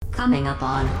Coming up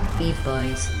on Beef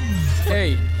Boys.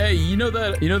 Hey, you know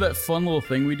that fun little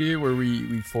thing we do where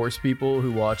we force people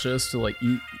who watch us to like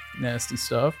eat nasty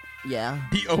stuff? Yeah.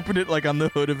 He opened it like on the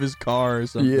hood of his car or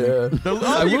something. Yeah.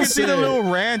 You can see the little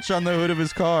ranch on the hood of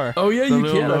his car. Oh yeah, you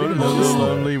can. I didn't know The this.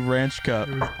 lonely ranch cup.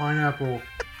 It was pineapple.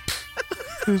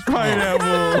 There's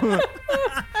pineapple.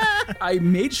 I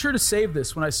made sure to save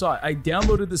this when I saw it. I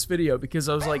downloaded this video because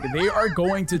I was like, they are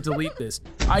going to delete this.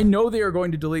 I know they are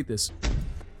going to delete this.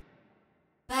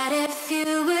 But if you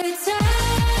would turn around,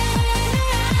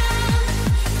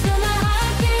 feel my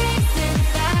heart beating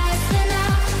faster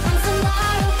now. When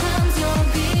tomorrow comes,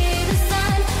 you'll be the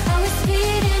sun. I was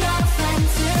speeding off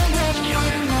until we're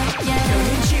one night.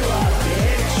 Konnichiwa,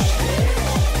 bitch.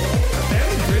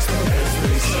 Merry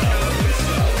Christmas.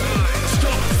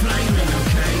 Stop flaming,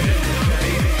 okay?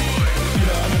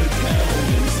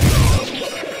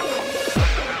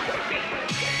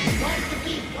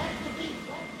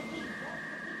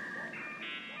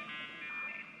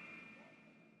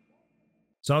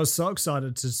 So I was so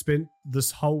excited to spend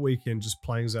this whole weekend just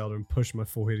playing Zelda and push my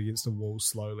forehead against the wall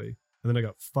slowly. And then I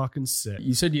got fucking sick.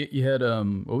 You said you had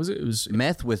what was it? It was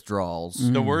Meth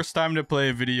withdrawals. The worst time to play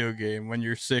a video game when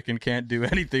you're sick and can't do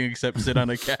anything except sit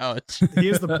on a couch.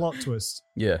 Here's the plot twist.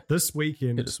 Yeah. This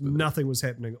weekend, Hit us with it. nothing was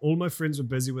happening. All my friends were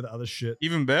busy with other shit.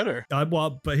 Even better.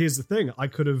 But here's the thing. I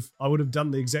would have done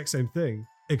the exact same thing,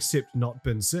 except not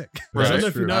been sick. I don't know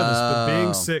if you know this, but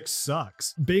being sick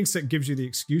sucks. Being sick gives you the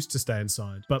excuse to stay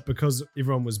inside. But because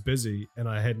everyone was busy and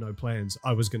I had no plans,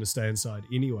 I was going to stay inside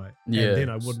anyway. Yeah. And then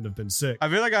I wouldn't have been sick. I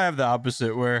feel like I have the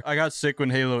opposite, where I got sick when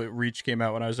Halo Reach came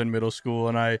out when I was in middle school,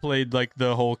 and I played like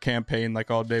the whole campaign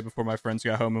like all day before my friends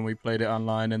got home, and we played it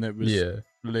online, and it was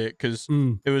lit because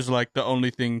it was like the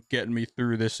only thing getting me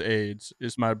through this AIDS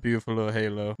is my beautiful little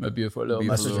Halo. My beautiful little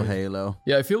Beautiful message. Halo.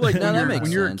 Yeah, I feel like No, that makes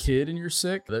when you're a sense. kid and you're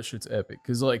sick, that shit's epic.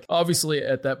 Because, like, obviously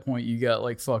at that point, you got,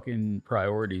 like, fucking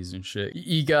priorities and shit.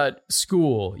 You got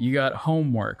school, you got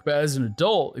homework. But as an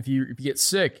adult, if you get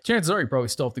sick, chances are you probably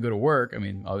still have to go to work. I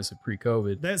mean, obviously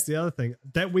pre-COVID. That's the other thing.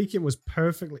 That weekend was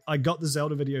perfectly... I got the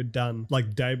Zelda video done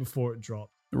like day before it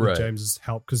dropped. With Right. James's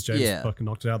help, because James fucking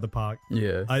knocked it out of the park.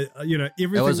 Yeah.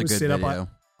 Everything That was a was good set up. video.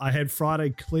 I had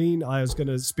Friday clean. I was going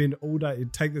to spend all day,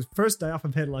 take the first day off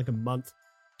I've had in like a month,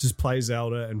 just play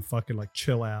Zelda and fucking like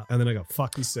chill out. And then I got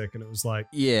fucking sick and it was like,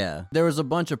 Yeah, there was a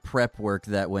bunch of prep work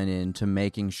that went into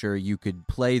making sure you could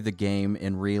play the game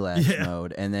in relapse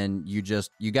mode, and then you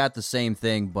got the same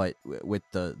thing but with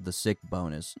the sick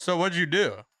bonus. So what'd you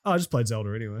do? oh, I just played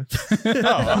Zelda anyway.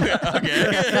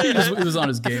 Okay. he was on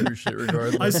his gamer shit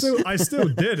regardless. I still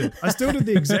did it. I still did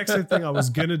the exact same thing I was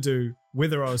going to do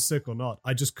whether I was sick or not.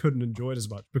 I just couldn't enjoy it as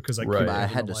much because I couldn't I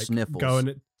had to sniffles. go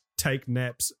and take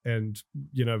naps and,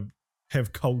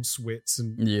 have cold sweats.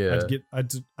 And I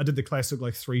did the classic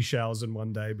like 3 showers in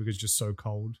one day because it's just so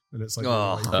cold. And it's like, you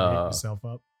can heat yourself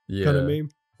up. Yeah. Kind of meme.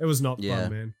 It was not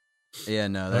fun, man. Yeah,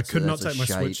 no, I could not that's take my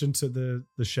shite. Switch into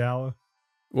the shower.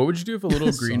 What would you do if a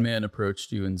little Sorry. green man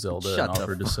approached you in Zelda Shut and the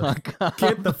offered to fuck sell? up.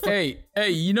 Get the Hey,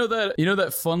 you know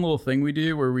that fun little thing we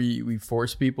do where we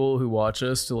force people who watch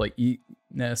us to like eat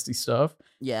nasty stuff?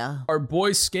 Yeah. Our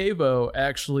boy Scavo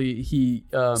actually if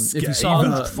you saw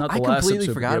in the, not the I last completely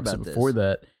episode, forgot but the episode about this. before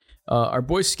that, our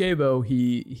boy Scavo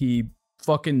he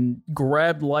fucking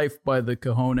grabbed life by the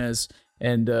cojones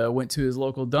and went to his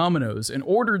local Domino's and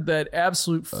ordered that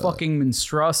absolute fucking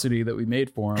monstrosity that we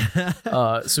made for him.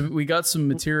 So we got some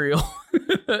material.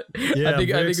 Yeah, I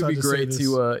think very it'd be excited to great see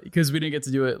to because we didn't get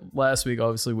to do it last week,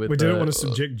 obviously. With we didn't want to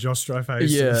subject Josh Dryface.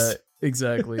 yeah,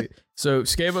 exactly. So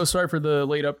Scavo, sorry for the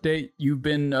late update. You've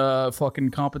been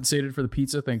fucking compensated for the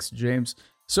pizza, thanks to James.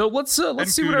 So let's see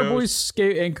what our boy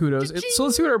and kudos. So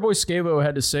let's see what our boy Scavo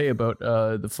had to say about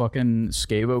the fucking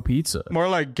Scavo pizza. More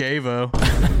like Gavo.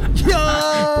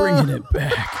 Bringing it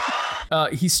back.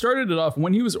 He started it off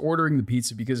when he was ordering the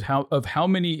pizza because how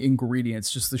many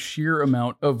ingredients, just the sheer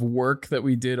amount of work that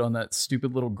we did on that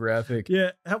stupid little graphic.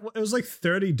 Yeah, it was like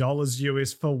 $30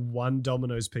 US for one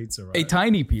Domino's pizza, right? A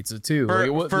tiny pizza too.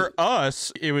 For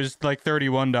us, it was like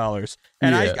 $31.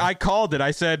 And I called it.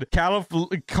 I said,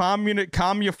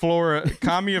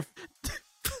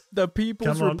 The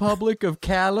People's Republic of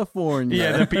California.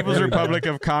 Yeah, the People's Republic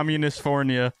of Communist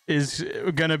Fornia is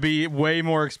gonna be way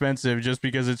more expensive just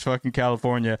because it's fucking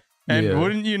California. And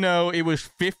wouldn't you know, it was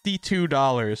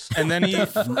 $52. And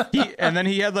then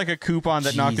he had like a coupon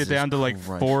that knocked it down to like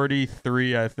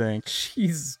 43, I think.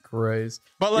 Jesus Christ.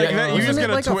 But like you just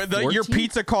Wasn't it like a your 14?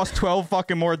 pizza costs $12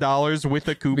 fucking more with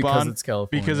a coupon Because it's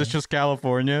California. Because it's just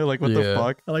California. Like what the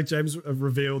fuck? Like James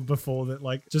revealed before that,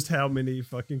 like just how many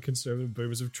fucking conservative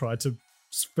boomers have tried to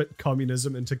spit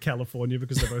communism into California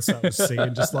because they both start with C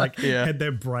and just like had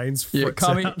their brains fricked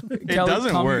out. It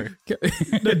doesn't work.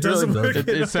 It doesn't work.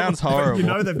 It sounds horrible. You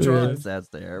know they've tried. That's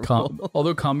terrible.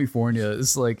 Although California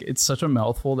is like, it's such a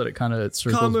mouthful that it kind of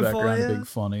circles back around to being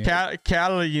funny.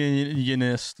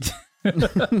 Calionist.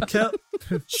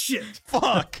 Shit.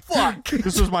 Fuck.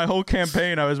 This was my whole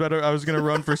campaign. I was gonna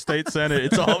run for state senate.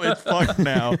 It's fucked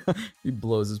now. He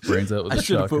blows his brains out with I a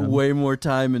should have put shotgun. way more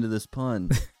time into this pun.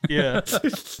 Yeah.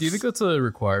 Do you think that's a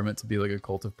requirement to be like a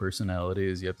cult of personality?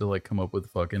 Is you have to like come up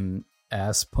with fucking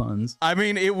ass puns? I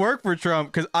mean, it worked for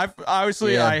Trump because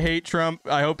I hate Trump.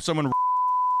 I hope someone.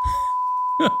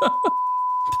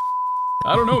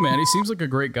 I don't know, man. He seems like a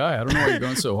great guy. I don't know why you're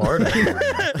going so hard at him.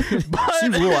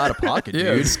 Seems a little out of pocket,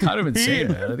 Yeah, dude. it's kind of insane,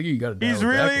 man. I think you got to. He's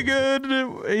really good.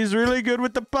 He's really good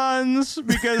with the puns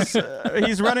because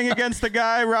he's running against the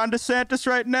guy Ron DeSantis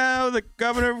right now, the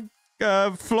governor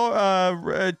of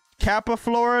Kappa,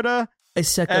 Florida. I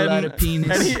suck a lot of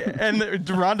penis. And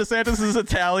Ron DeSantis is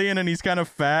Italian and he's kind of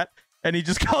fat. And he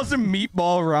just calls him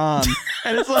Meatball Ron.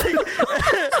 And it's like,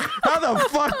 how the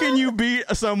fuck can you beat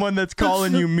someone that's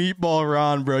calling you Meatball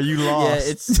Ron, bro? You lost.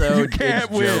 Yeah, it's so you can't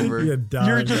win.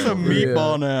 You're just a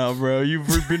meatball now, bro. You've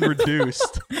been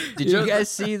reduced. Did you guys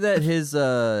see that his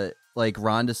like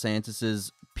Ron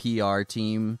DeSantis's PR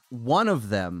team, one of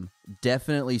them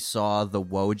definitely saw the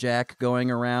Wojak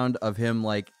going around of him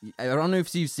like, I don't know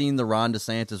if you've seen the Ron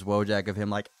DeSantis Wojak of him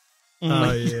like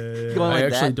Yeah. going I like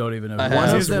actually that. don't even know. One He of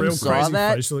has them real saw crazy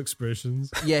that. facial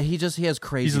expressions. Yeah, he has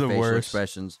crazy He's the facial worst.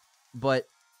 expressions. But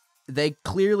they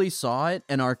clearly saw it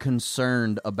and are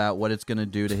concerned about what it's going to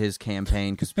do to his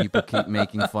campaign because people keep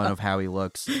making fun of how he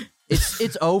looks.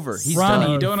 It's over. He's Ronnie,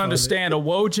 done. you don't funny. understand. A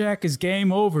Wojak is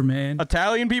game over, man.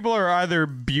 Italian people are either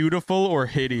beautiful or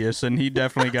hideous, and he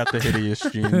definitely got the hideous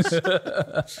genes.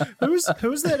 Who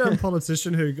was that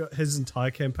politician who got his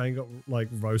entire campaign got like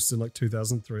roasted in like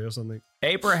 2003 or something?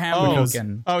 Abraham Because-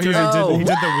 Lincoln. Oh, Because he he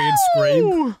did the weird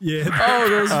scream. Yeah. Oh,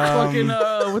 there's fucking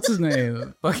what's his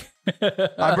name?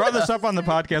 I brought this up on the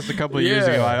podcast a couple of years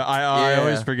Yeah. ago. I Yeah.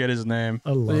 always forget his name.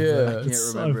 I love Yeah. that. I can't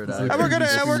It's remember it funny. either. And we're gonna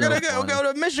It's and we're so gonna funny.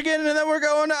 go to Michigan, and then we're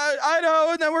going to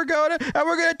Idaho, and then we're going to, and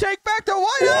we're gonna take back the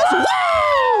White House.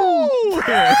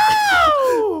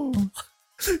 Woo!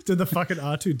 Did the fucking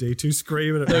R2D2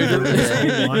 scream and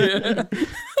it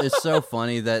It's so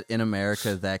funny that in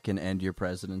America that can end your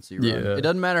presidency run. Yeah. It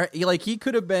doesn't matter. He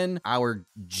could have been our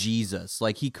Jesus.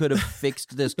 Like he could have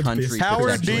fixed this country.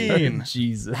 Howard potentially. Dean.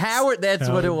 Jesus. Howard, that's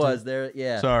what it Howard was. There,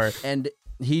 yeah. Sorry. And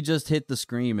he just hit the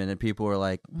scream, and people were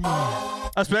like,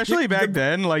 Especially back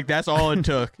then, like that's all it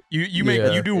took. You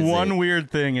Yeah. do Is one it?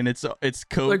 weird thing, and it's Like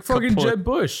fucking kaput. Jeb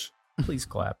Bush. Please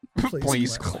clap.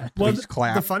 Please clap. Well, Please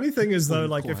clap. the funny thing is though,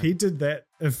 like if he did that,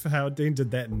 if Howard Dean did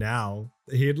that now,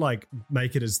 he'd like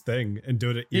make it his thing and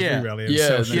do it at every Yeah. rally.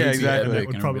 Yeah, himself. yeah, And exactly. That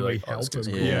would And probably be like, oh, help it's 'cause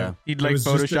him. of yeah. He'd It like was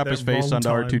just at Photoshop his that face wrong onto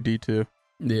time. R2D2.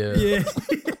 Yeah. Yeah.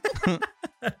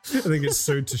 I think it's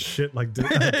sued to shit like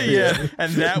Yeah,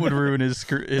 and that would ruin his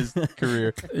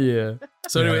career. Yeah.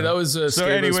 So anyway, that was So Scabo's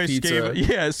anyway, pizza.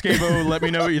 Scabo, let me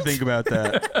know what you think about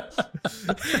that.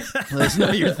 "Let us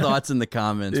know your thoughts in the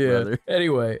comments, Yeah. brother."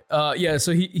 Anyway, yeah.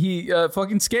 So he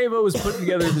fucking Scavo was putting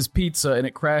together this pizza and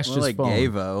it crashed More his like phone.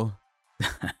 Gavo.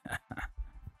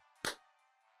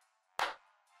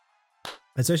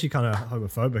 It's actually kind of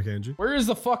homophobic, Andrew. Where is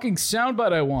the fucking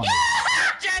soundbite I wanted?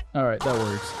 All right, that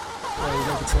works.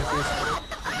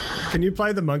 Can you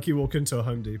play the monkey walk into a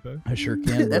Home Depot? I sure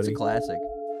can. That's a buddy. classic.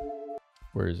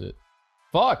 Where is it?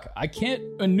 Fuck! I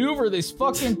can't maneuver this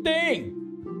fucking thing.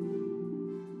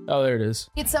 Oh, there it is.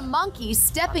 It's a monkey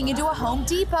stepping into a Home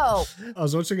Depot. I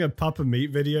was watching a Papa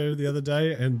Meat video the other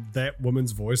day, and that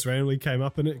woman's voice randomly came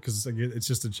up in it because it's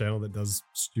just a channel that does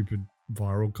stupid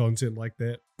viral content like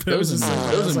that. But That was a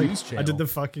like, news channel. I did the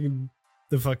fucking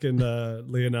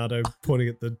Leonardo pointing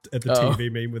at the Oh.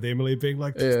 TV meme with Emily being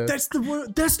like, Yeah. "That's the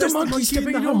monkey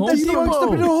stepping in the into Home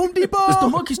Depot." Home Depot. It's the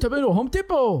monkey stepping into Home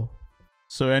Depot.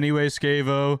 So anyway,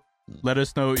 Scavo, let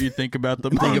us know what you think about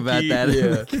the monkey. Think about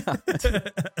that. Yeah.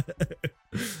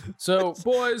 So, Let's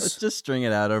boys. just string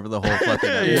it out over the whole fucking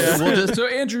Yeah. episode. We'll just, So,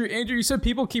 Andrew, you said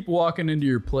people keep walking into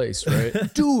your place,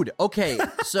 right? dude. Okay,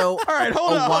 so All right,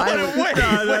 hold a on, while- wait.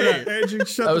 Andrew,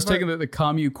 shut I was the fuck- taking the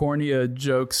commu cornea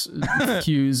jokes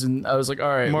cues, and I was like, all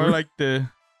right, More we're- like the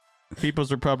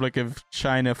People's Republic of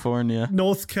China-fornia.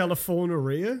 North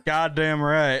California. Goddamn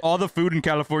right. All the food in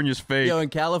California is fake. Yo, in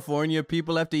California,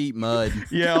 people have to eat mud.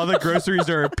 Yeah, all the groceries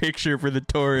are a picture for the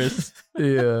tourists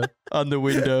yeah. on the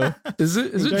window. Is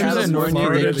it true that California, North they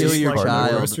Florida kill is your like-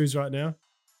 child. Groceries right now.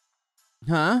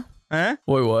 Huh? Huh?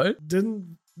 Wait, what?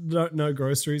 Didn't no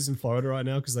groceries in Florida right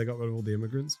now because they got rid of all the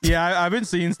immigrants? Yeah, I've been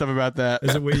seeing stuff about that.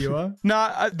 Is it where you are?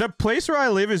 Nah, the place where I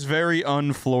live is very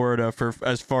un-Florida for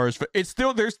as far as it's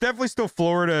still. There's definitely still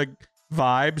Florida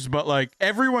vibes, but like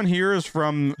everyone here is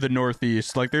from the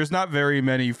Northeast. Like there's not very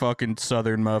many fucking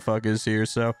Southern motherfuckers here.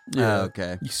 So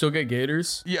Okay. You still get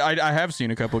gators? yeah, I have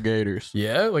seen a couple gators.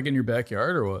 Yeah, like in your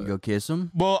backyard or what? You go kiss them?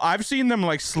 Well, I've seen them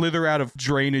like slither out of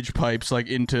drainage pipes like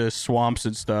into swamps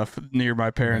and stuff near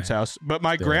my parents' house. But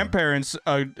my grandparents,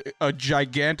 a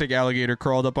gigantic alligator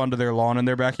crawled up onto their lawn in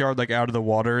their backyard, like out of the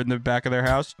water in the back of their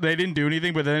house. They didn't do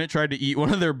anything, but then it tried to eat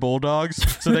one of their bulldogs.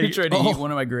 So They tried to eat one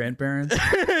of my grandparents.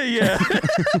 yeah.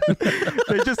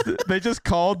 they just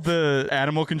called the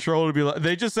animal control to be like,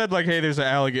 they just said like, hey, there's an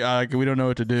alligator, we don't know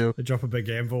what to do. They drop a big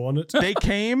anvil on it. They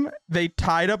came, they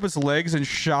tied up his legs and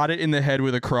shot it in the head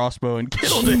with a crossbow and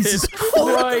killed Jesus it.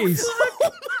 Christ.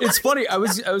 It's funny. I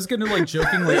was gonna like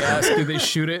jokingly ask, did they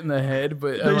shoot it in the head?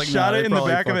 But They like, shot nah, it they in the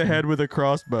probably back of the fucking- head with a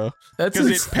crossbow. That's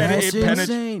Because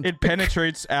insane. it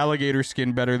penetrates alligator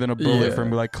skin better than a bullet Yeah.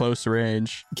 from like close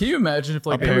range. Can you imagine if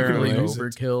like they were Apparently. going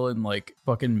overkill and like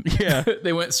fucking Yeah.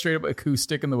 they went straight up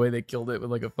acoustic in the way they killed it with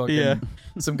like a fucking Yeah.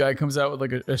 some guy comes out with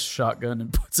like a shotgun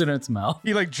and puts it in its mouth.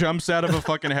 He like jumps out of a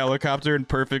fucking helicopter and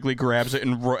perfectly grabs it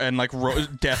and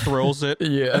death rolls it.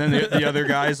 Yeah. And then the other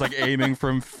guy's like aiming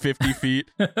from 50 feet.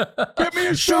 Get me a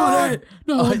Shoot shot! it!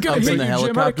 No, I'm gonna Up hit in you, the Jim. I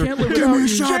helicopter. can't live Give without me a you.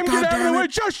 shot, Jim, get out of the goddammit. way!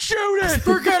 Just shoot it!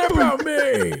 Forget about me.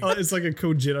 It's like a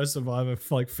cool Jedi Survivor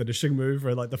like finishing move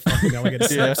where like the fucking alligator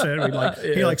snaps at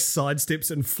him. He like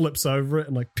sidesteps and flips over it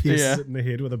and like pierces it in the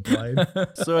head with a blade.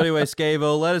 So anyway,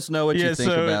 Scavo, let us know what you think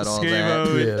about all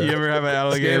Scavo, that. Yeah. you ever have an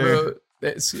alligator? You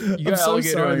I'm got so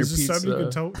alligator sorry. on your There's just pizza. so many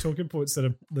good talking points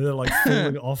they're like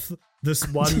falling off this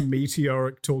one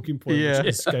meteoric talking point, Yeah. which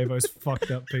is Scavo's fucked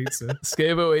up pizza.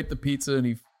 Scavo ate the pizza and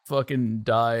he fucking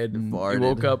died and he Farted.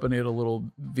 woke up and he had a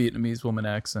little Vietnamese woman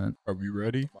accent. Are we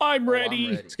ready? I'm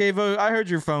ready. Scavo, I heard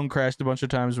your phone crashed a bunch of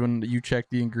times when you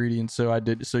checked the ingredients, so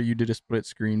you did a split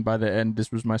screen. By the end,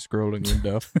 this was my scrolling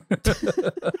window.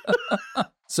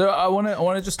 So I want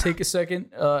to just take a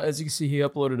second. As you can see, he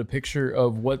uploaded a picture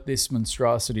of what this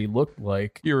monstrosity looked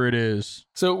like. Here it is.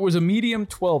 So it was a medium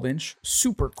 12-inch,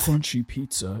 super crunchy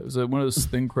pizza. It was one of those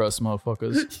thin crust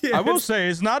motherfuckers. I will say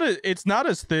it's not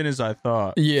as thin as I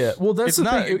thought. Yeah, well that's It's the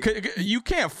not. thing. You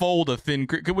can't fold a thin.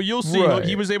 Well, you'll see. Right.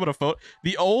 He was able to fold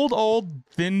the old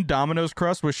thin Domino's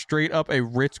crust was straight up a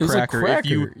Ritz was a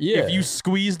cracker. yeah. If you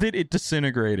squeezed it, it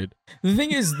disintegrated. The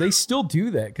thing is, they still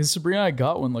do that because Sabrina and I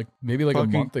got one like maybe like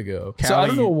Fucking a month ago. So I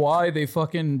don't Cali- know why they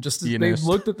fucking just they Pianist.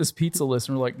 looked at this pizza list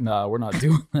and were like, nah, we're not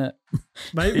doing that.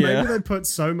 Maybe Yeah. they put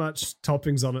so much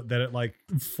toppings on it that it like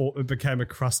it became a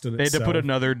crust in They had itself. to put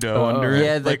another dough under it.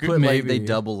 Yeah, they put maybe. they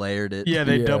double layered it. Yeah,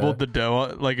 they Yeah. doubled the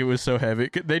dough like it was so heavy.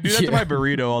 They do that to Yeah. my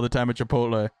burrito all the time at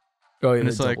Chipotle. Oh yeah, And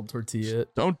they it's like- double tortilla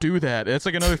it. Don't do that. That's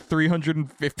like another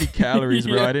 350 calories,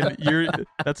 bro. Yeah.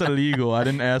 That's illegal. I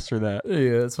didn't ask for that.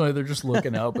 Yeah, that's why they're just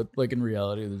looking out, but like in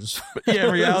reality, they're just. Yeah,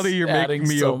 in reality, you're adding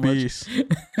making me so much. obese.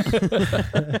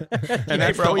 And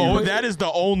that's bro, you- that is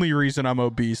the only reason I'm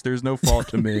obese. There's no fault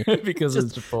to me. because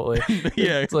it's Chipotle.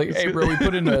 Yeah. It's like, hey, bro, we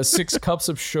put in 6 cups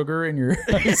of sugar in your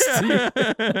iced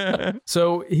tea.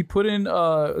 So he put in,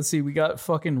 let's see, we got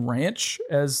fucking ranch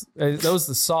as that was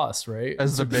the sauce, right?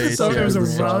 As the base. So yeah, it was a the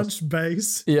sauce. ranch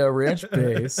base. Yeah, ranch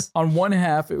base. On one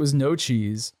half, it was no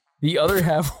cheese. The other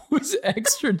half was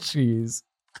extra cheese.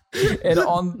 And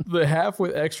on the half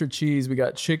with extra cheese, we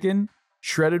got chicken,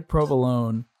 shredded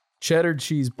provolone, cheddar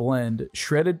cheese blend,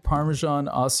 shredded Parmesan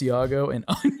Asiago, and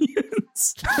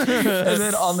onions. And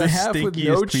then on the half with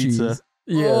no stinkiest pizza. cheese.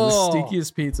 Yeah, Oh. the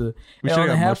stinkiest pizza. We And should've on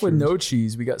the got half with mushrooms. no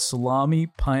cheese, we got salami,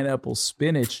 pineapple,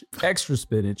 spinach, extra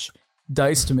spinach,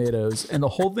 diced tomatoes, and the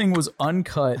whole thing was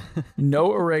uncut,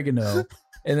 no oregano.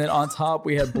 And then on top,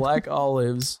 we had black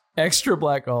olives, extra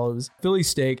black olives, Philly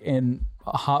steak, and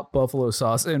a hot buffalo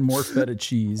sauce, and more feta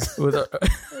cheese with a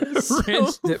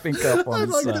ranch dipping cup I on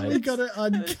the like that we side. got it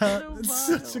uncut. It's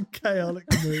such a chaotic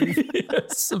move.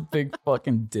 It's a big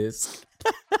fucking disc.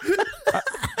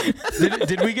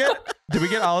 Did we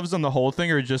get olives on the whole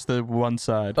thing or just the one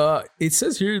side? It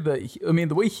says here that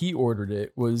the way he ordered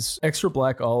it was extra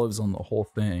black olives on the whole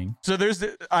thing. So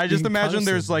I just In imagine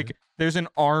there's person, like there's an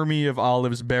army of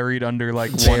olives buried under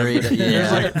like Buried, one of yeah.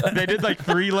 there's like they did like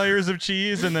 3 layers of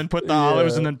cheese and then put the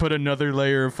olives and then put another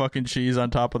layer of fucking cheese on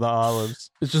top of the olives.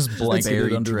 It's just blanketed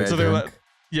buried under the treasure. So they're junk. like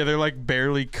they're like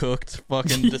barely cooked,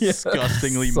 fucking Yeah,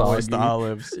 disgustingly moist soggy.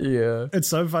 olives. Yeah. It's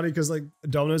so funny because like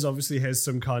Domino's obviously has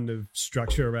some kind of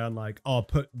structure around like, oh,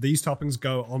 put these toppings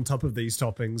go on top of these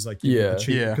toppings, like Yeah. the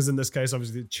cheese. Yeah. Because in this case,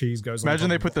 obviously the cheese goes. Imagine on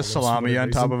they top put the of all this for salami whatever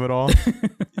on top reason. of it all.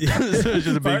 So it's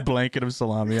just a big blanket of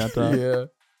salami on top. Yeah.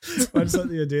 I just like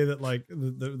the idea that like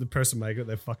the person making it,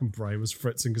 their fucking brain was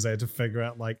fritzing because they had to figure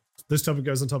out like this topping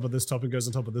goes on top of this topping goes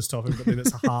on top of this topping, but then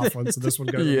it's a half one, so this one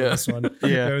goes on this one.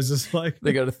 Yeah. It was just like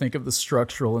They got to think of the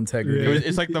structural integrity. Yeah.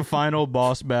 It's like the final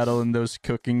boss battle in those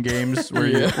cooking games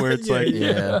where where it's like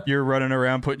you're running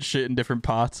around putting shit in different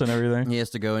pots and everything. He has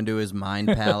to go into his mind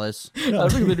palace. I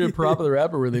think they do a Parappa the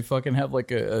Rapper where they fucking have like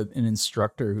an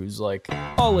instructor who's like,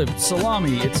 olive,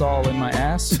 salami, it's all in my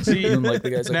ass. See, and like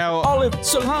the guy's like, now- olive,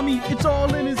 salami, it's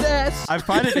all in his ass. I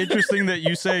find it interesting that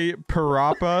you say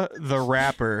Parappa the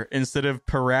Rapper instead of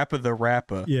Parappa the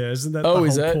Rapper. yeah, isn't that Oh, the whole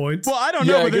is that- point? Well, I don't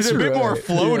Yeah, know, I but there's guess a bit you're more right.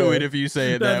 flow to Yeah. it if you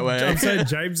say it that way. I'm saying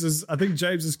I think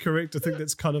James is correct. I think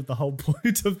that's kind of the whole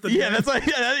point of the Yeah, name. that's like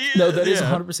No, that is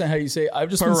yeah. 100% how you say it. I've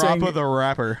just been saying Parappa the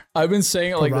Rapper. I've been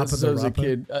saying it like Parappa this since the I was a Rapper.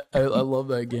 kid. I love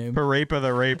that game. Parappa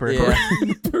the Raper. Yeah.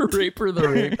 Raper the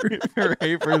Raper.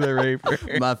 Parappa the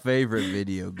Raper. My favorite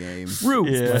video game. Rue,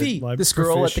 Yeah. Fee, My this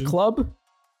girl at the profession. club.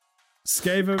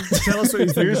 Scavo, tell us what you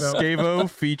think Here's about Scavo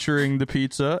featuring the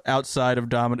pizza outside of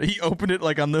Domino. He opened it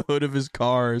like on the hood of his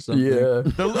car or something. Yeah.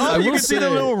 I You will can see the say-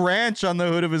 little ranch on the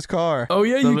hood of his car. Oh,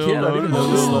 yeah, the you little can. I didn't even the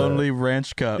notice little that. lonely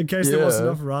ranch cup. In case there wasn't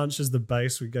Yeah. enough ranch as the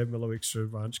base, we gave him a little extra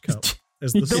ranch cup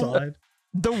as the side.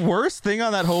 The worst thing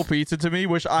on that whole pizza to me,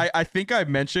 which I think I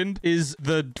mentioned, is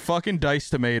the fucking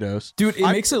diced tomatoes. Dude, it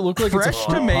makes it look like it's a Fresh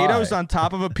fruit tomatoes pie. on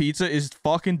top of a pizza is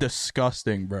fucking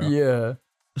disgusting, bro. Yeah.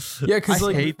 Yeah, I because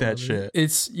like hate that shit.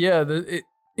 it's it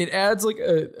adds like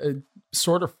a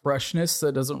sort of freshness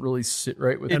that doesn't really sit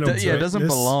right with And it. a It doesn't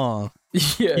wetness. belong. Yeah.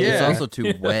 It's Yeah. also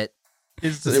too wet.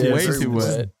 It's Yeah, way it's too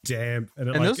very wet. Damp, and,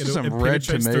 And those are some it red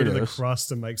penetrates through to the tomatoes.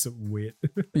 crust and makes it wet.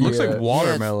 Looks Yeah. like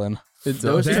watermelon. It does.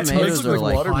 Those It tastes tomatoes are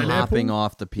like watermelon. hopping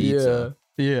off the pizza.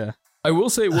 Yeah. Yeah. I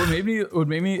will say what made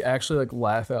me actually like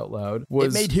laugh out loud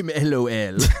was him LOL.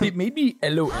 it made me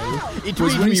LOL. It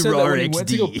was made when he me said that roar when he went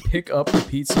to go XD. pick up the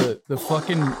pizza, the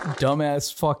fucking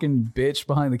dumbass fucking bitch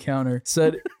behind the counter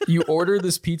said, "You order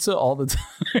this pizza all the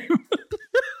time."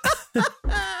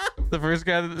 The first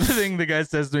thing the guy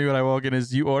says to me when I walk in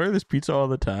is, "You order this pizza all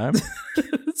the time?"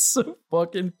 It's so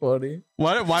fucking funny.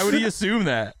 Why would he assume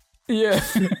that? Yeah.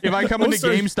 If I come into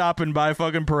Also- GameStop and buy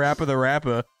fucking Parappa the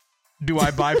Rapper, do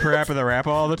I buy Parappa the Rapper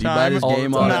all the Do you buy time? this All the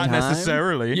game time. all the Not time?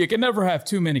 necessarily. You can never have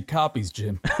too many copies,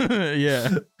 Jim. Yeah.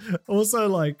 Also,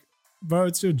 like, bro,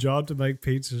 it's your job to make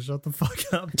pizza. Shut the fuck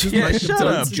up. Just Yeah, make the shut pizza.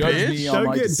 up, Judge bitch. me on Don't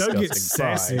my get disgusting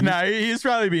sassy. pride. Nah, he's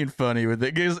probably being funny with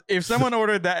it. Because if someone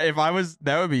ordered that,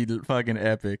 that would be fucking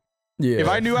epic. Yeah. If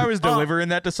I knew I was delivering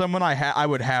that to someone, I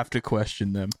would have to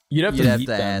question them. You'd have You'd to have meet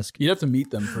to them. ask. You'd have to meet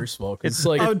them first of all, because it's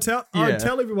like I would tell Yeah.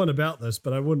 everyone about this,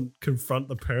 but I wouldn't confront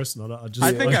the person on it. I'd just,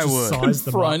 I think I just would. size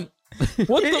them up. front.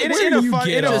 What the? Where In do a you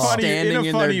funny, get in a off? funny, Standing in a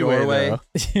in funny their way, doorway.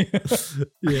 though.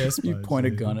 Yes, You point a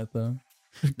gun at them.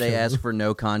 They ask for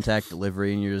no contact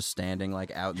delivery, and you're just standing like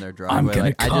out in their I'm driveway. gonna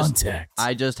Like, contact.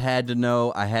 I just had to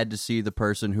know. I had to see the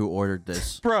person who ordered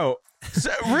this. Bro,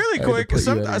 really to quick. put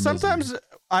you out of your Sometimes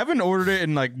I haven't ordered it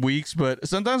in like weeks, but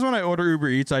sometimes when I order Uber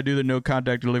Eats, I do the no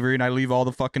contact delivery and I leave all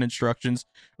the fucking instructions.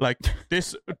 Like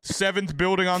this 7th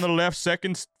building on the left,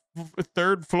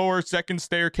 third floor, second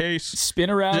staircase. Spin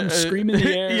around, Uh, scream in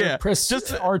the air. yeah, Press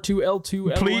just- R2,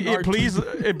 L2, L1, Please,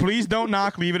 R2. please don't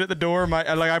knock. Leave it at the door.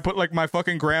 I put like my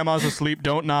fucking grandma's asleep.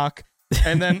 Don't knock.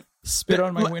 And then, Spit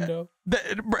on my window.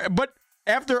 but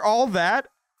after all that,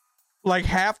 like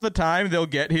half the time they'll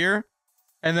get here,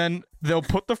 and then they'll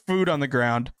put the food on the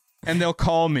ground, and they'll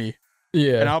call me,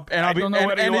 Yeah. and I'll I be, don't know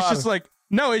what and you it's are. just like.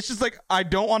 No, it's just like I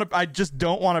just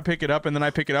don't want to pick it up, and then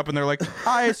I pick it up, and they're like,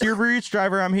 "Hi, it's your Uber Eats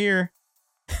driver. I'm here."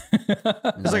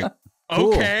 It's like,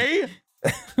 Cool. okay,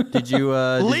 Did you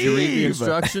read the Leave.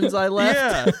 instructions I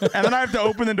left? yeah. And then I have to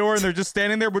open the door, and they're just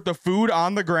standing there with the food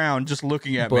on the ground, just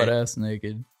looking at Butt me. ass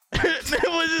naked.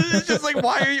 It's just like,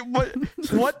 why are you? What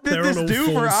did They're this on all do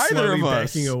for fours, either slowly of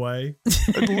us? backing away.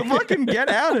 Fucking get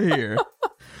out of here!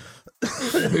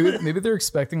 Maybe they're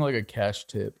expecting like a cash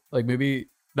tip. Like maybe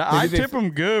I they- tip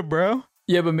them good, bro.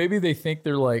 yeah, but maybe they think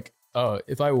they're like, oh,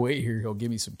 if I wait here, he'll give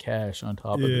me some cash on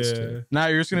top of this Yeah. tip. Now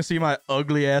you're just gonna see my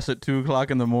ugly ass at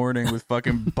 2:00 in the morning with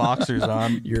fucking boxers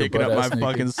on, You're picking up my butt-ass naked.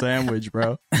 fucking sandwich,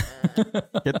 bro.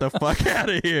 Get the fuck out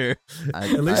of here! I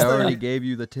least already they- gave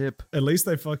you the tip. At least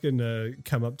they fucking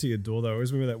come up to your door, though. I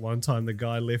always remember that one time the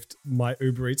guy left my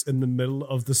Uber Eats in the middle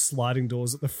of the sliding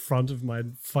doors at the front of my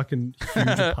fucking huge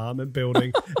apartment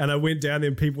building, and I went down there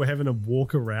and people were having to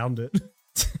walk around it.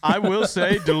 I will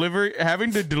say,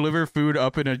 having to deliver food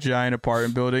up in a giant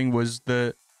apartment building was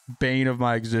the bane of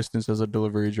my existence as a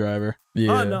delivery driver.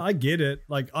 Yeah. Oh, no, I get it.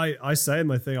 Like, I say in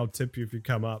my thing, I'll tip you if you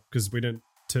come up because we didn't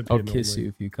tip I'll here kiss normally. you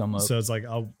if you come up. So it's like,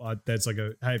 that's like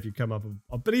a, hey, if you come up,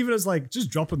 but even as like, just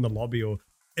drop in the lobby or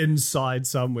inside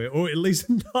somewhere, or at least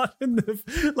not in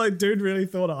the, like, dude really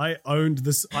thought I owned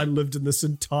this, I lived in this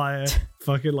entire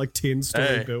fucking like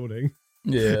 10-story building.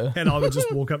 Yeah. And I would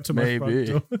just walk up to my Maybe.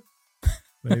 front door.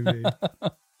 Maybe.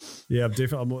 Yeah,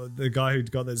 the guy who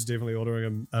got that's definitely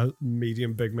ordering a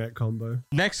medium Big Mac combo.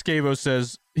 Next, Gabo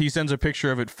says he sends a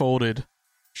picture of it folded.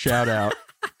 Shout out.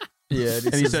 Yeah,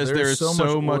 And he says there is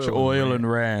so much oil and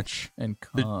ranch. and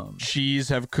The cum. cheese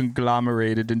have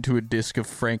conglomerated into a disc of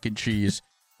Franken cheese,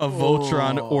 a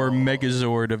Voltron or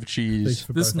Megazord of cheese.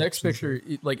 This next picture,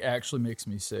 it like actually makes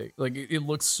me sick. Like it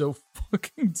looks so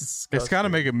fucking disgusting. It's kind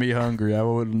of making me hungry. I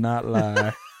would not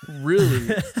lie.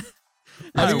 really.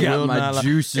 I got will my not lie.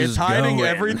 juices It's hiding going.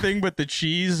 everything but the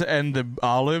cheese and the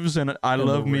olives, and I And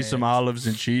love the me some ranch. olives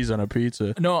and cheese on a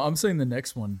pizza. No, I'm saying the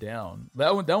next one down.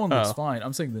 That one looks Oh. fine.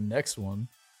 I'm saying the next one.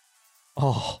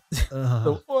 Oh,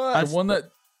 The one that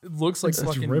looks like It's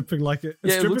fucking dripping like it.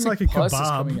 It's yeah, it dripping looks like, like a pus is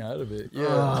coming kebab. out of it. Yeah,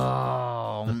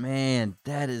 Oh man,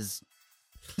 that is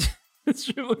it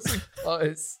sure looks like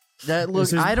pus. that This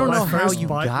looks. is- I don't my know how first you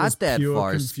bite got was that pure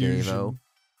far, confusion. Scavo.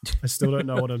 I still don't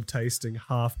know what I'm tasting.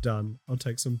 Half done. I'll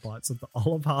take some bites of the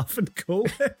olive half and cool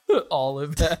it.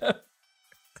 Olive hat.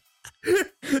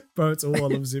 Bro, it's all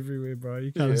olives everywhere, bro.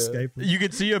 You can't Yeah. escape it. you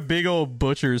could see a big old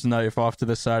butcher's knife off to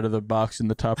the side of the box in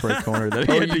the top right corner that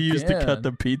he Oh, had to you use to cut can.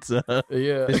 the pizza.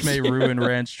 Yeah. This may ruin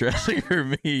ranch dressing for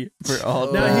me for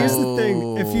all Now time. here's the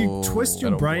thing: if you twist your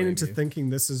I don't brain blame into you. thinking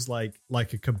this is like a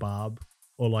kebab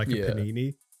or like a Yeah.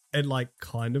 panini, it like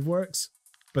kind of works.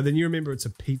 But then you remember it's a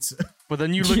pizza. But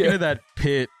then you look Yeah. into that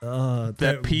pit,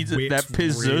 That pizza, wet that red-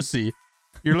 pizzusi.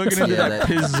 You're looking into Yeah, that that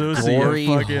pizzusi Gory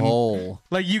of fucking hole.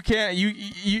 like you can't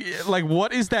you like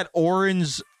what is that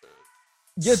orange?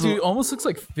 Yeah, sl- dude, it almost looks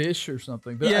like fish or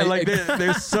something. But Yeah, I- like I-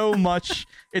 there's so much.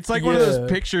 It's like one of those Yeah.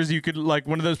 pictures you could like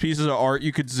one of those pieces of art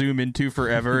you could zoom into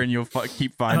forever and you'll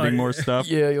keep finding more stuff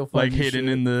yeah, you'll find like new hidden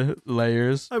shit. in the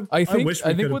layers. I think wish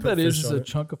we could've what put that is fish on a it.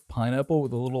 chunk of pineapple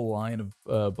with a little line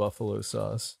of buffalo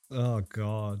sauce. Oh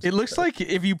god. It looks like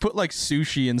if you put like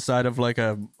sushi inside of like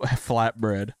a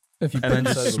flatbread If you and then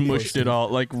put just inside of a smushed it all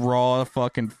like raw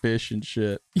fucking fish and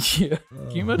shit. Yeah. Can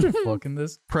you imagine fucking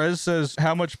this? Prez says,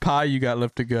 "How much pie you got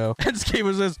left to go?" And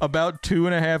Skabo says, "About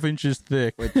 2.5 inches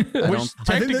thick," which I think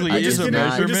technically that- is a we're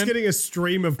just measurement. getting a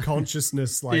stream of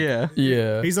consciousness. Like, Yeah,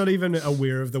 Yeah. he's not even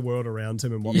aware of the world around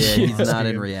him and what. Yeah, he's not asking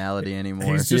in him. reality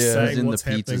anymore. He's just Yeah. saying He's in the what's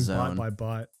pizza happening zone. bite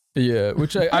by bite. Yeah,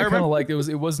 which I kind of remember- liked. It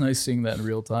was nice seeing that in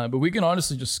real time, but we can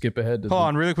honestly just skip ahead to hold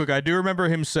on, really quick. I do remember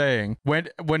him saying when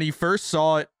he first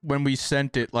saw it when we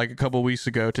sent it like a couple weeks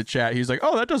ago to chat. He's like,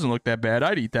 "Oh, that doesn't look that bad.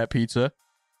 I'd eat that pizza."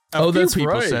 A few that's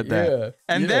people right. said that. Yeah.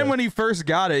 And Yeah. then when he first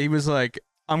got it, he was like,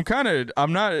 I'm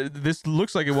not, this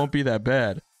looks like it won't be that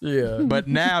bad. Yeah. But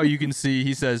now you can see,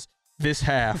 he says, this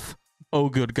half, oh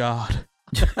good God.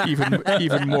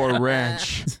 Even more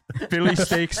ranch. Philly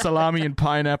steak, salami, and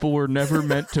pineapple were never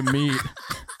meant to meet.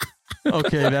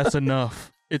 Okay, that's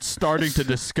enough. It's starting to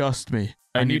disgust me.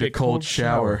 I need a cold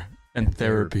shower and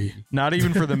therapy. Not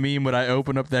even for the meme when I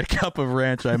open up that cup of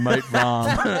ranch, I might vom.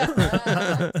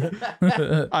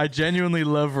 I genuinely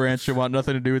love ranch and want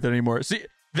nothing to do with it anymore. See,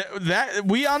 that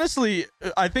we honestly,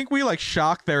 I think we like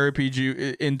shock therapy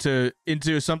you into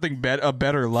something a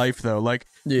better life though. Like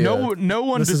no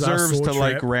one This is our deserves sword to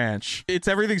like trap. ranch. It's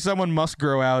everything someone must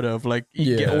grow out of. Like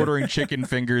Yeah. ordering chicken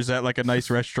fingers at like a nice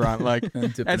restaurant. Like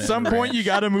And dipping at it some in point you ranch.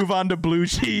 got to move on to blue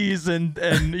cheese and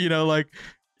you know like.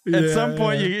 At Yeah, some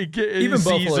point, yeah. you get Even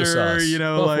Caesar, buffalo sauce. you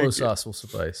know, Buffalo like sauce will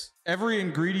suffice. every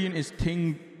ingredient is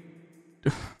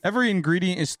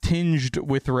tinged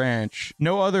with ranch.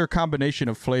 No other combination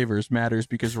of flavors matters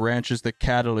because ranch is the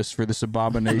catalyst for this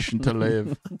abomination to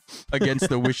live against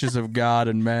the wishes of God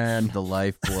and man. The A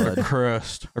lifeblood.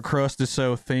 crust. A crust is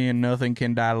so thin nothing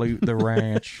can dilute the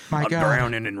ranch. My God,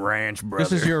 Drowning in ranch, brother.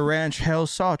 this is your ranch hell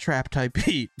saw trap type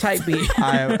beat. Type B.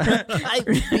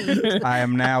 I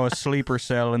am now a sleeper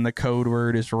cell, and the code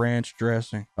word is ranch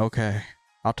dressing. Okay,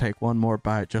 I'll take one more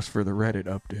bite just for the Reddit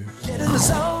updo. Get in the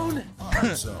zone.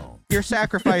 Your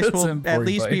sacrifice That's will in at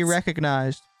 40 least be bites.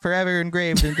 recognized, forever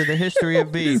engraved into the history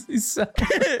of beef.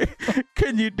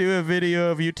 Can you do a video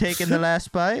of you taking the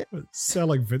last bite? Sound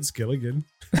like Vince Gilligan.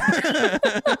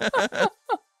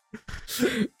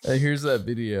 Here's that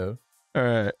video. All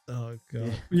right. Oh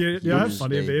god. Yeah. How Use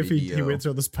funny it'd a be if he video. went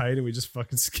through all this pain and we just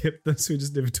fucking skipped this. We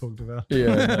just never talked about. it.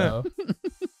 Yeah. No.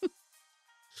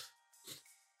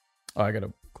 Oh, I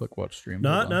gotta click watch stream.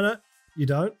 No, Hold no, on. no. You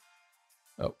don't.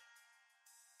 Oh,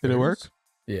 Did it work?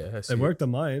 yeah. I see It worked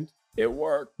on my end. It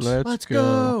worked. Let's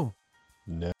go.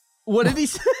 No. What did he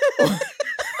say?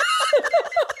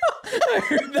 I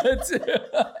heard that too.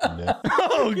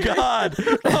 Oh God!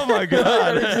 Oh my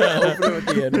God! Open it with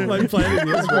the end. Like playing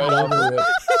the It's right over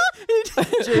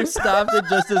it. James stopped it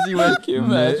just as he went. Can you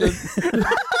imagine?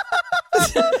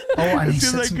 Oh, and he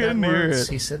feels said like some couldn't bad hear words.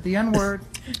 it. He said the N-word.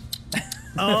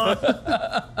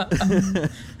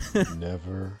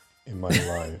 Never in my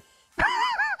life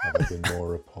have I been more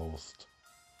repulsed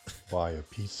by a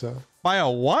pizza, By a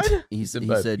what? He said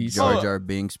said pizza. Jar Jar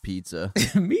Binks pizza.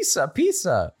 Misa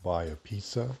pizza. by a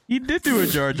pizza, He did do a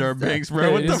Jar Jar Binks, bro.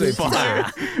 Yeah, What it is the a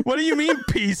fuck? What do you mean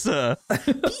pizza?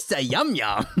 Pizza yum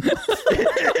yum.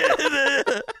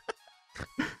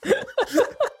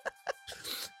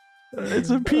 It's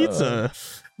a pizza.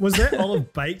 Was that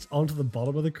olive baked onto the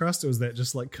bottom of the crust, or was that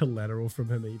just like collateral from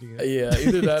him eating it? Yeah,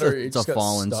 either that or It's a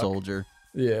fallen soldier.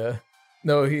 Yeah.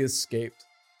 No, he escaped.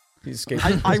 He escaped.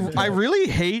 I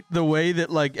really hate the way that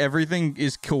like everything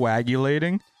is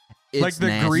coagulating. It's like the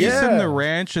nasty. grease Yeah. in the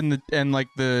ranch and like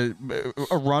the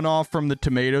a runoff from the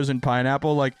tomatoes and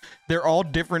pineapple, like they're all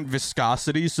different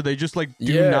viscosities, so they just like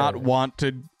do Yeah. not want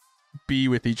to be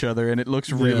with each other, and it looks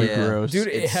really Yeah. gross. Dude,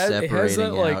 It's it has that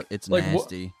separating like out. It's like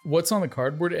nasty. what's on the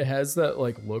cardboard? It has that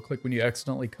like look like when you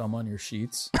accidentally come on your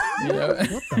sheets. You know?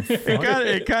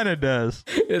 it kind of does.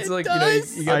 It's like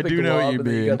does. you got I the do know what glob you and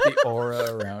then mean. you got the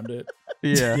aura around it.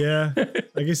 Yeah. Yeah,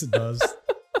 I guess it does.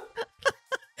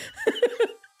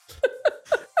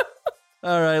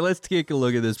 All right, let's take a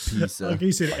look at this pizza. Like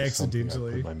he said, something I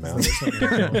accidentally. put in my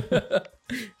mouth,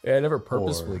 Yeah, I never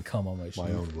purposefully come on my sheet.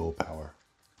 my own willpower.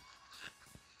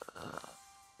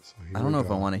 So here I don't we know if I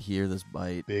go. want to hear this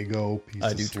bite. Big old piece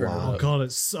I of do turn it Oh slime. up. god,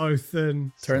 it's so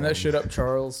thin. Turn that shit up,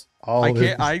 Charles. All I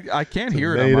this can't. I can't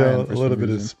hear it on my tomato, end for a some little bit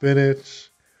of reason. spinach.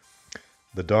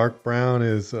 The dark brown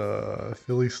is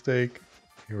Philly steak.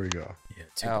 Here we go. Yeah,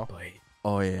 take Ow. a bite.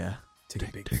 Oh yeah. Take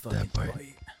a big fucking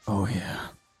bite. Oh yeah.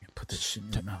 Put that shit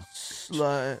in your mouth.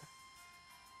 Slut.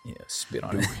 Yeah, spit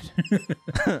on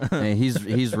it. Hey,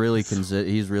 he's really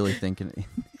he's really thinking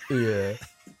Yeah.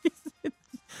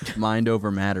 mind over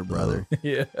matter, brother.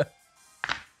 Yeah.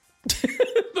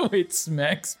 The way it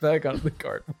smacks back onto the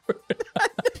cardboard.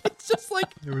 It's just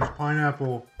like There was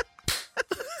pineapple.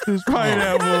 There's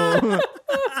pineapple.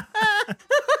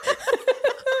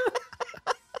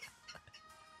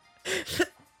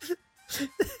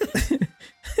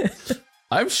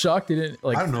 I'm shocked he didn't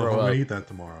like I don't know if throw I'm up. gonna eat that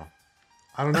tomorrow.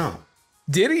 I don't know.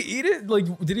 Did he eat it? Like,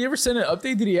 did he ever send an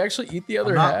update? Did he actually eat the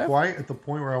other I'm not half? quite at the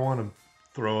point where I want to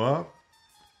throw up,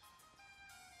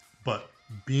 but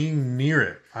being near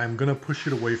it, I'm gonna push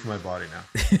it away from my body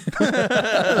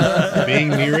now. Being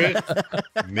near it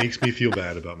makes me feel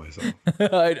bad about myself.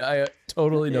 I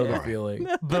totally know the feeling.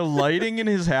 The lighting in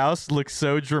his house looks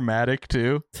so dramatic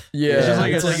too. Yeah, It's just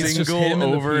like it's a it's just single him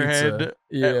and the overhead, pizza.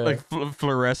 Yeah, like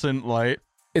fluorescent light.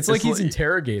 it's like it's he's like-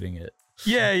 interrogating it.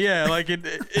 Yeah, like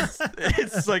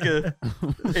it's like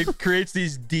it creates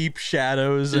these deep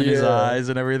shadows in his Yeah. eyes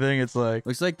and everything. It's like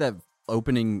looks like that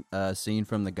opening scene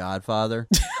from The Godfather.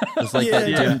 Just like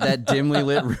Yeah. that dimly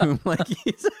lit room. Like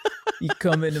he's You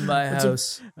come into my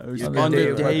house on on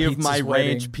the day of pizza's my ranch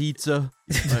wedding. pizza.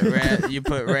 you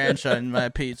put ranch on my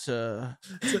pizza.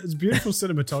 It's beautiful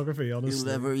cinematography,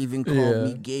 honestly. even Yeah.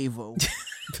 me Gavo.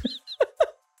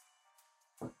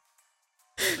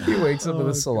 He wakes up with Oh,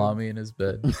 a salami in his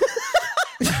bed.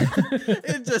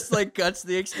 It just like cuts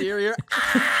the exterior.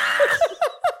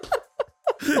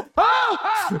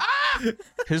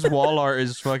 His wall art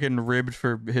is fucking ribbed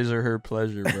for his or her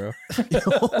pleasure, bro.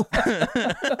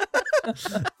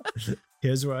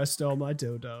 Here's where I stole my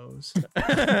dildos.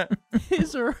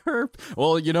 His or her.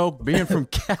 Well, you know, being from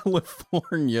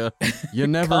California, you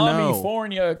never know.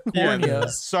 California, Yeah, cornea.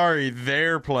 sorry,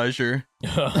 their pleasure.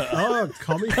 Oh,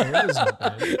 comic is not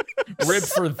bad. Rib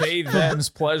for they them's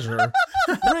pleasure.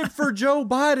 Rigged for Joe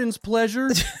Biden's pleasure.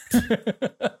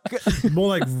 More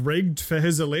like rigged for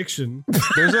his election.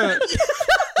 There's a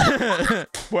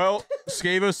well,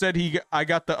 Scavo said I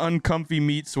got the uncomfy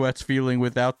meat sweats feeling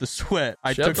without the sweat.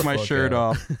 I Shut took the my fuck shirt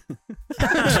up. off.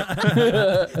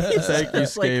 Thank you,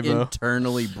 It's like Scavo.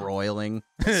 internally broiling.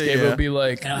 Scavo would be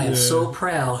like, And I am so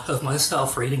proud of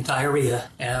myself for eating diarrhea,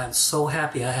 and I'm so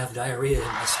happy I have diarrhea in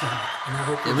my stomach. And I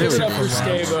hope It you really except for is.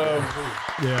 Scavo,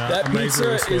 Yeah, that amazing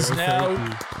pizza is Scavo, now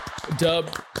thank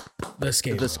dubbed the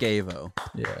Scavo. The Scavo.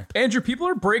 Yeah. Andrew, people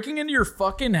are breaking into your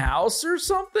fucking house or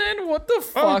something? What the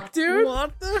fuck, dude?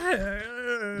 What the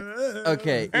hell?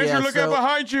 Okay, Andrew, yeah, look so, out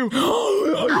behind you!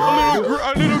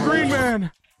 a little green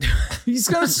man. He's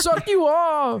gonna suck you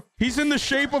off. He's in the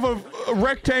shape of a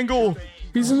rectangle.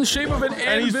 He's in the shape of an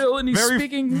And he's anvil and he's very-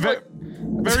 speaking ve- like,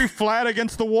 very flat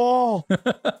against the wall.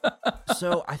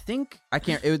 So I think I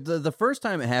can't. The first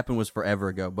time it happened was forever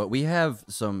ago, but we have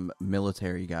some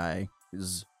military guy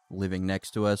who's living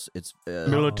next to us. It's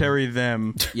Military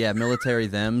them. yeah, military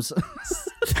thems.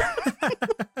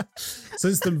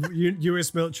 Since the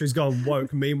U.S. military's gone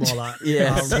woke, meanwhile, our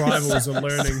Yes. rivals are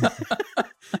learning.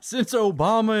 Since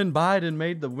Obama and Biden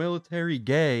made the military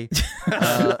gay,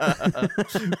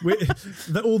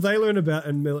 All they learn about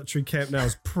in military camp now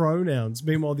is pronouns.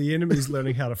 Meanwhile, the enemy's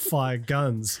learning how to fire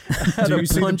guns. Do you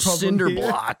see the punch problem cinder here?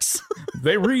 blocks.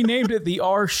 They renamed it the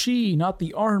R-She, not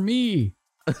the Army.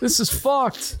 This is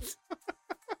fucked.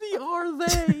 The are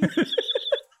they?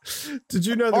 Did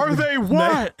you know that Are they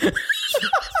what?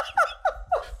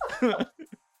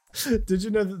 Did you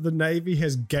know that the Navy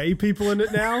has gay people in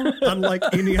it now? Unlike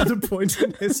any other point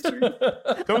in history.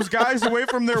 Those guys away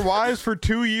from their wives for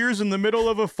 2 years in the middle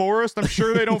of a forest, I'm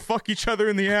sure they don't fuck each other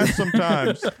in the ass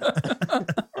sometimes.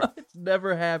 It's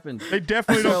never happened. They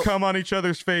definitely don't come on each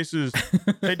other's faces.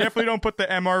 They definitely don't put the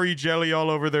MRE jelly all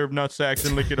over their nutsacks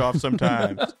and lick it off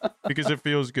sometimes because it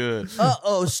feels good.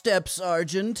 Uh-oh, Step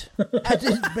Sergeant. I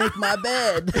didn't make my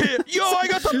bed. Yo, I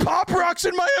got the Pop Rocks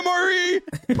in my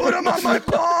MRE. Put them on my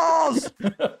balls.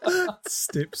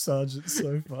 Step Sergeant's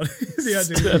so funny. The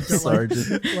idea that you've got,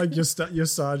 Sergeant. like your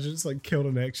sergeant's like killed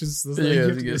in action. So there's, like, Yeah, you have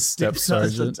to to get get Step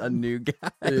Sergeant. A new guy.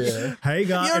 Yeah. Hey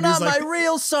guys, You're and not he's like, my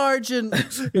real sergeant.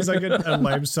 he's like a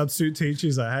lame substitute teacher.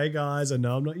 He's like, hey guys, I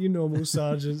know I'm not your normal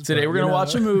sergeant. Today we're gonna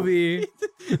watch a movie.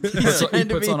 He trying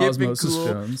to puts be on hip and Osmosis cool.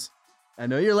 Jones. I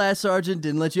know your last sergeant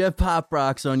didn't let you have Pop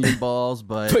Rocks on your balls,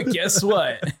 but But guess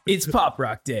what? It's Pop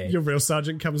Rock Day. Your real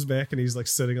sergeant comes back and he's like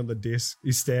sitting on the desk.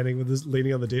 He's standing with his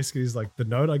leaning on the desk and he's like, the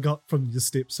note I got from your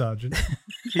step sergeant.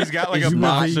 He's got like is a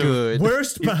not box of good.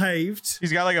 Worst behaved.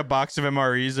 He's got like a box of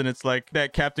MREs, and it's like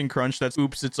that Captain Crunch that's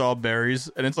oops, it's all berries,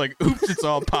 and it's like oops, it's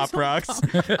all Pop Rocks.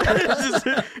 It's just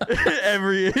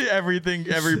every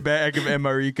bag of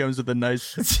MRE comes with a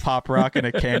nice Pop Rock and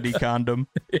a candy condom,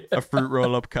 a fruit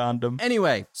roll up condom.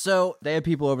 Anyway, so they have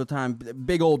people over the time.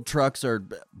 Big old trucks are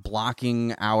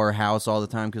blocking our house all the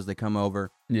time because they come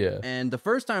over. Yeah. And the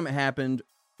first time it happened,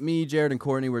 me, Jared, and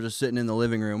Courtney were just sitting in the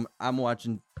living room. I'm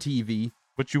watching TV.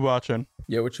 What you watching?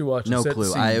 Yeah, what you watching? No Set clue.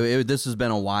 scene. This has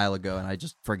been a while ago, and I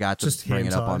just forgot to Just bring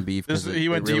it up hentai. on beef. 'cause He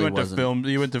went it really to wasn't. film.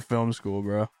 He went to film school,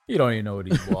 bro. You don't even know what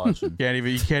he's watching.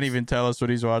 You can't even tell us what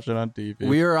he's watching on TV.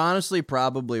 We were honestly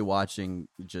probably watching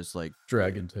just like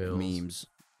Dragon Tales. memes.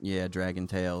 Yeah, Dragon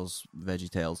Tales, Veggie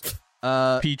Tales.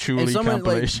 Peachuli and someone, like,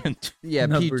 compilation. Yeah,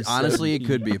 Number honestly, it 17.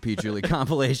 could be a Peachuli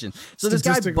compilation. So this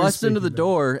guy Statistically busts into the speaking,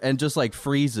 door and just like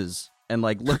freezes and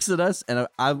like looks at us, and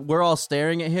we're all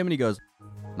staring at him, and he goes,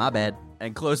 "My bad,"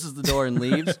 and closes the door and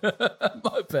leaves.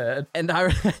 My bad.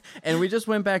 And we just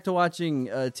went back to watching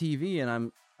TV, and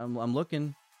I'm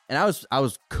looking, and I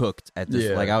was cooked at this.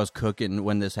 Yeah. Like I was cooking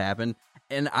when this happened,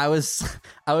 and I was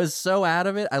so out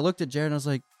of it. I looked at Jared and I was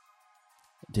like,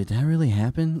 "Did that really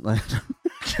happen?" Like.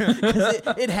 'Cause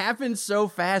it happened so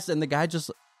fast, and the guy just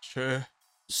Sure.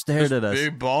 stared at us.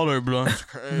 Big baller blunt's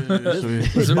crazy.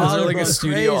 Was there Baller like a Bros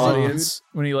studio crazy, audience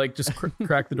when he like just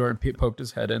cracked the door and poked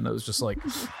his head in? That was just like,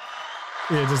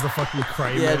 Yeah, does the fucking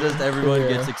Kramer. Yeah, just everyone Yeah.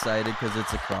 gets excited because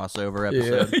it's a crossover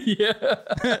episode.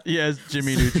 yeah, Yes,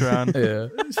 Jimmy Neutron. yeah.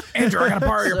 Andrew, I gotta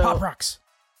borrow your So- Pop Rocks.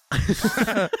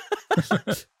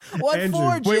 What Andrew,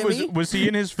 for, Wait, Jimmy? was he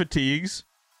in his fatigues?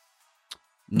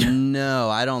 No,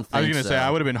 I don't think I was gonna so. say I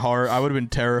would have been hard. I would have been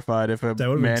terrified if a That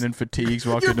would've man been- in fatigues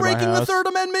walked You're into my breaking the house. Third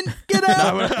Amendment. Get I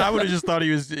out! would have just thought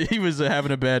he was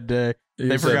having a bad day. They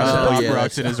was forgot having- the Oh, Pop yeah,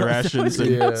 Rocks in his rations.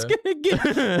 And, Yeah. It's gonna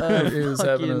get He was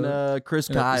having fucking Chris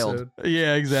an Kyle. episode.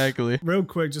 yeah, exactly. Real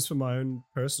quick, just for my own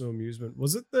personal amusement,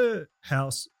 was it the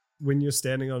house when you're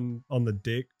standing on the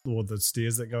deck or the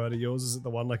stairs that go out of yours? Is it the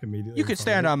one like immediately? You could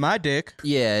stand on my dick,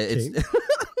 Yeah, it's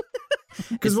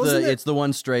King? it's wasn't the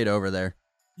one straight over there.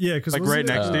 Yeah, because like right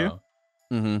next to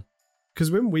you. Mm-hmm.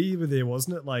 Because when we were there,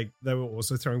 wasn't it like they were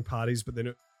also throwing parties, but then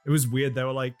it was weird. They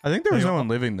were like, I think there was They no were- one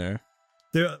living there.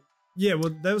 yeah,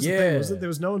 well, that was the Yeah. thing, wasn't it? There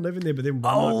was no one living there, but then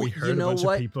one Oh, night we you heard a know bunch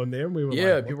what? of people in there, and we were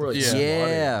Yeah, like, people were what like, the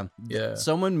Yeah. fuck? Yeah. Yeah.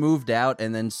 Someone moved out,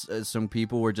 and then some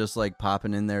people were just like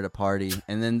popping in there to party.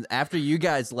 And then after you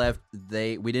guys left,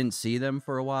 we didn't see them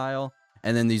for a while.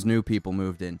 And then these new people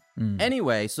moved in. Mm.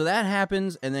 Anyway, so that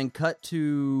happens, and then cut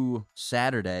to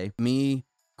Saturday. Me,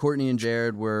 Courtney, and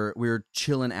Jared we were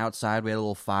chilling outside. We had a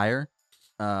little fire.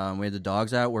 We had the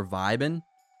dogs out. We're vibing,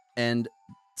 and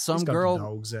some He's got the girl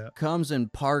dogs out. comes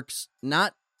and parks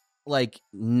not like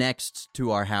next to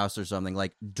our house or something,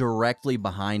 like directly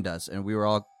behind us, and we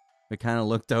kind of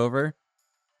looked over,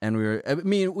 and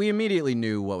we immediately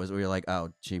knew we were like, oh,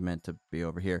 she meant to be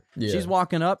over here. Yeah. She's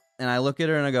walking up, and I look at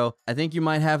her and I go, I think you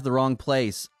might have the wrong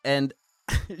place. And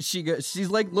she's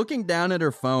like looking down at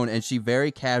her phone, and she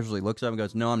very casually looks up and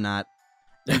goes, no, I'm not.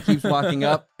 And keeps walking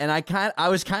up, and I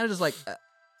was kind of just like,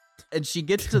 and she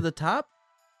gets to the top,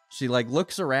 she like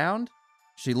looks around,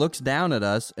 she looks down at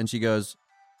us, and she goes,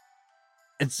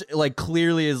 it's like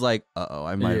clearly is like, uh-oh,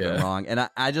 I might have been wrong. And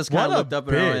I just kind of looked up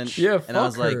at her and I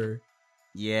was like,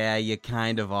 yeah, you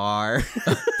kind of are.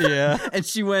 Yeah. And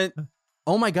she went,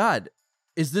 oh my God,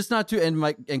 is this not too?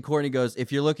 And Courtney goes,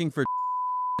 if you're looking for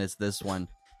it's this one.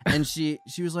 And she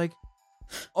was like,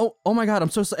 oh my God,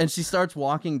 I'm so sorry. And she starts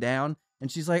walking down.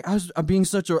 And she's like, I'm being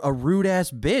such a rude ass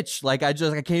bitch. Like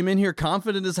I came in here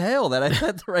confident as hell that I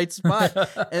had the right spot.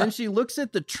 And then she looks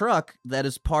at the truck that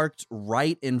is parked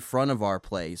right in front of our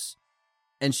place.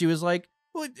 And she was like,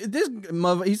 well,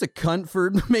 he's a cunt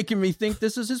for making me think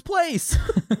this is his place.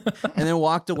 And then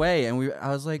walked away. And I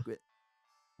was like,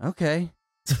 okay.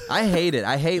 I hate it.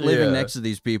 I hate living next to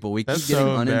these people. We keep getting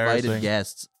so uninvited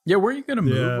guests. Yeah, where are you gonna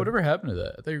move? Yeah. Whatever happened to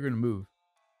that? I thought you were gonna move.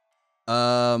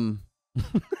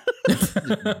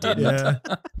 Yeah.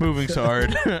 Moving's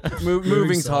hard.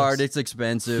 Moving's sucks. hard. It's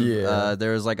expensive. Yeah.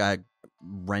 There's like a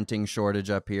renting shortage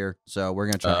up here, so we're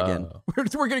gonna try again.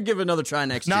 We're gonna give it another try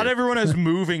next year. Not everyone has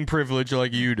moving privilege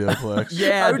like you do, Flex.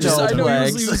 Yeah, I know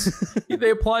Flex. they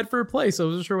applied for a place. I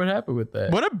wasn't sure what happened with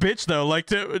that. What a bitch, though. Like,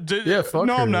 fuck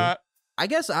no, her. I'm not. I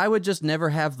guess I would just never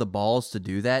have the balls to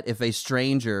do that if a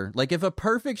stranger, like if a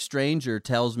perfect stranger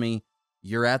tells me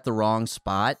you're at the wrong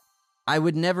spot, I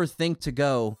would never think to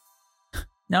go,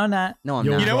 No, I'm not. no, I'm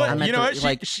You not. You know what? I'm at You know the- what?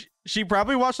 Like, She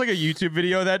probably watched like a YouTube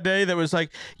video that day that was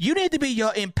like, you need to be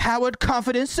your empowered,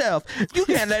 confident self. You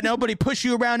can't let nobody push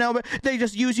you around. Nobody. They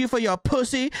just use you for your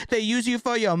pussy. They use you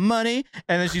for your money.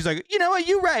 And then she's like, you know what?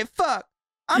 You right. Fuck.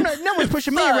 No one's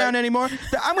pushing me around anymore.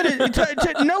 I'm not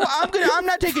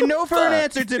taking no for an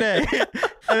answer today.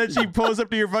 And then she pulls up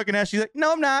to your fucking ass. She's like,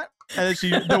 no, I'm not. And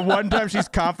then the one time she's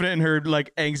confident in her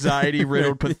like anxiety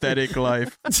riddled pathetic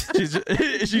life,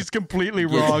 she's completely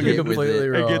wrong. hit And with it.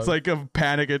 wrong. gets like a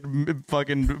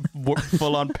fucking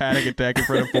full on panic attack in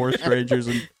front of 4 strangers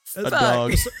and a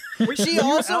dog. she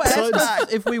also asked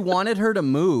us if we wanted her to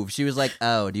move. She was like,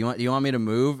 "Oh, do you want me to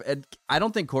move?" And I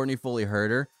don't think Courtney fully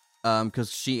heard her,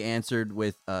 because she answered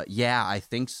with, "Yeah, I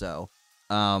think so."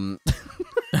 Damn.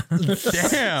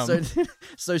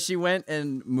 So she went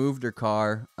and moved her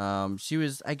car. She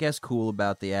was, I guess, cool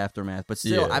about the aftermath, but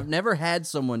still, Yeah. I've never had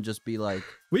someone just be like,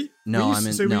 Were No, you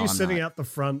I'm sitting not. out the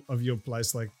front of your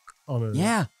place like on a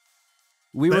 "Yeah."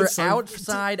 We were That's so-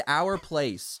 outside our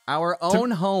place, our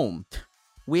own home.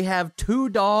 We have 2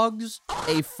 dogs,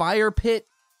 a fire pit.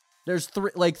 There's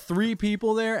 3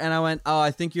 people there, and I went, "Oh,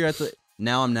 I think you're at the."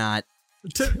 No, I'm not.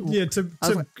 to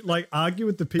was like- like argue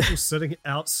with the people sitting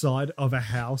outside of a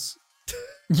house.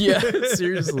 Yeah,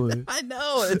 seriously. I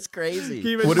know, it's crazy. Can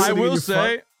you imagine I sitting in will your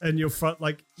front say- and your front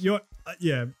like your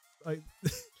like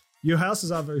your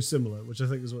houses are very similar, which I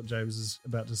think is what James is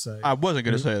about to say. I wasn't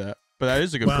gonna say that, but that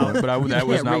is a good Well, point. But that was Yeah,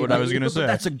 not right, what I was right. gonna say.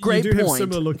 That's a great you do have point.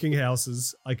 similar looking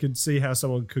houses. I could see how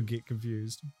someone could get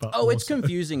confused. But Oh, it's also-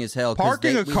 confusing as hell. 'cause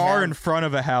Parking a we car have- in front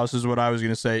of a house is what I was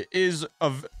gonna say.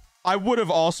 I would have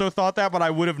also thought that, but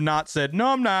I would have not said no,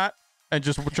 I'm not, and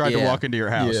just tried to Yeah. walk into your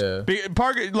house. Yeah.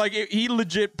 He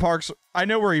legit parks. I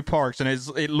know where he parks, and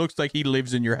it looks like he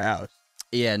lives in your house.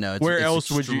 Yeah, no. It's, Where it's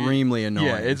else would you? extremely annoying.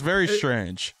 Yeah, it's very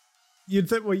strange. You'd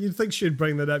think she'd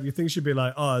bring that up. You think she'd be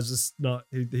like, "Oh, is this not?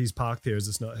 He's parked here. Is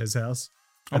this not his house?"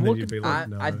 And then you'd be like,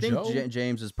 "No." I think Joe?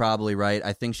 James is probably right.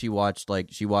 I think she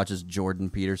watches Jordan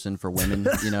Peterson for women.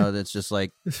 You know, that's just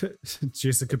like,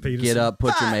 Jessica Peterson. get up,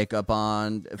 put your makeup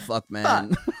on, fuck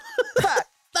man.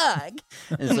 Fuck.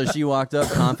 And so she walked up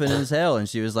confident as hell, and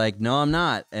she was like, "No, I'm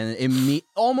not." And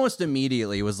almost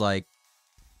immediately was like,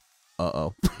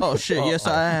 "Uh-oh. Oh shit! Yes,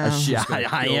 I am.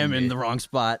 I am in the wrong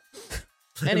spot."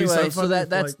 It'd be Anyway, so so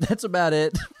funny, that's about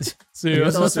it. See, You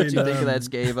guys Tell us have what you seen, think of that,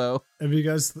 Scavo. Have you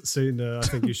guys seen? I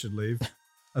think you should leave.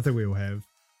 I think we all have.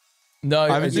 no, I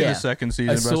haven't seen Yeah. the second season,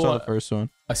 but I still- saw the first one.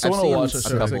 I still I've want to seen watch the a show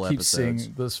because couple I keep episodes.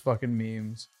 seeing those fucking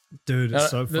memes. Dude, it's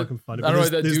so fucking funny. I don't know why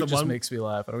But that there's dude the just one- makes me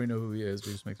laugh. I don't even know who he is, but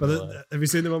he just makes But me laugh. have you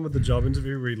seen the one with the job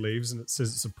interview where he leaves and it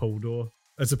says it's a pull door?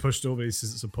 It's a push door, but he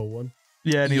says it's a pull one.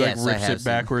 Yeah, and he Yes, I like rips have it seen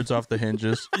backwards off the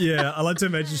hinges. Yeah, I like to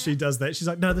imagine she does that. She's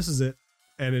like, "No, this is it,"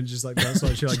 and then just like that's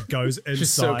like she like goes She's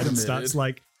so inside and committed. starts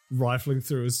like rifling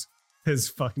through his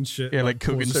fucking shit. Yeah, like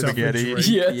pours cooking herself a spaghetti. drink.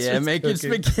 Yeah, Yeah, making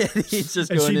spaghetti. It's just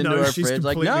And going she into knows our she's fridge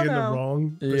like, completely no, in the no.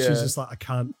 wrong, but Yeah. she's just like, I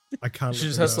can't. She let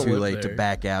just her has go." to Too live late to there.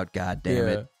 back out, god damn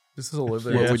it. Just to live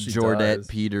there. What until would she Jordette dies.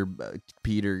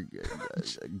 Peter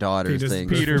daughter think?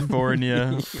 Peter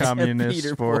Fornia, communist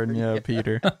Peter Fornia,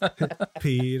 Peter.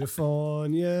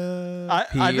 Pedophone.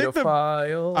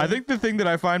 I think the thing that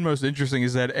I find most interesting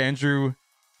is that Andrew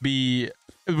B,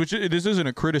 which this isn't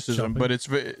a criticism, but it's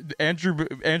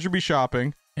Andrew be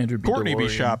shopping, Andrew B. Courtney be DeLorean.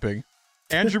 shopping,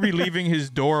 Andrew be leaving his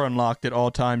door unlocked at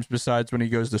all times besides when he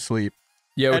goes to sleep.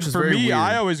 Yeah, which And is for very me, weird.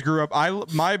 I always grew up.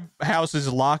 My house is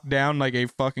locked down like a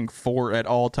fucking fort at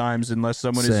all times, unless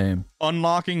someone is Same.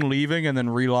 unlocking, leaving, and then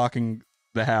relocking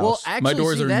the house. Well, actually, My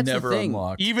doors see, are that's the never thing.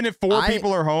 unlocked. Even if four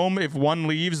people are home, if one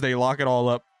leaves, they lock it all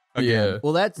up again. Yeah.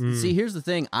 Well, that's see. Here's the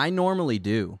thing. I normally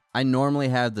do. I normally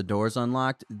have the doors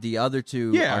unlocked. The other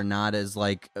two Yeah. are not as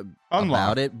like Unlocked.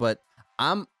 about it. But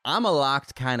I'm a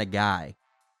locked kind of guy.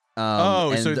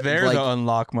 Oh, and so they're like, the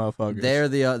unlock motherfuckers. they're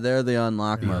the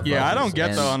unlocked motherfuckers. Yeah, I don't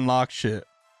get And- the unlock shit.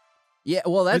 Yeah,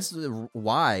 well, that's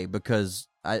why, because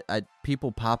I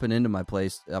people popping into my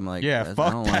place. I'm like, Yeah, I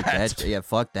fuck don't like that. that. Yeah,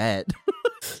 fuck that.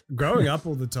 Growing up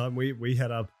all the time, we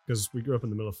had up because we grew up in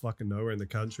the middle of fucking nowhere in the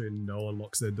country, and no one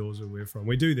locks their doors where we're from.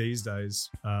 We do these days,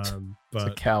 but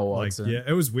a cow like, walks in. yeah,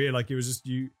 it was weird. Like it was just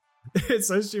you. It's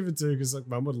so stupid too, because like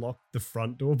mum would lock the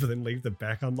front door, but then leave the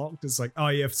back unlocked. It's like, oh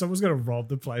yeah, if someone's gonna rob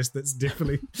the place, that's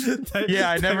definitely.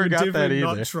 Yeah, I they never would got that definitely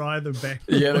either. Not try the back.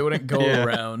 Yeah, they wouldn't go Yeah.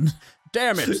 around.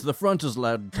 Damn it! The front is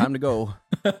loud. Time to go.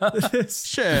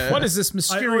 Shit. What is this I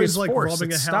mysterious always like force robbing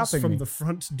a that's house stopping from me? the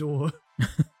front door.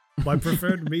 My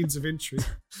preferred means of entry.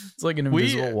 It's like an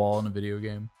invisible wall in a video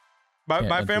game. Can't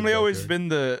My enter family back always there. been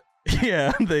the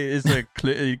it's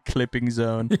a clipping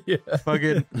zone. Yeah.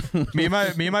 Fucking me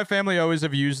and my family always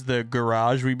have used the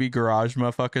garage. We be garage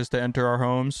motherfuckers to enter our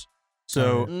homes.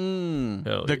 So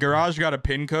Hell the yeah. garage got a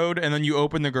pin code, and then you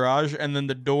open the garage, and then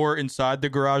the door inside the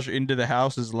garage into the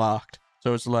house is locked.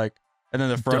 So it's like, and then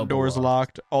the front Double door is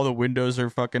locked. locked. All the windows are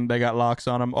fucking. They got locks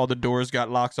on them. All the doors got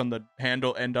locks on the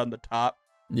handle and on the top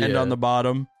and Yeah. on the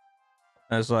bottom.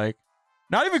 And it's like,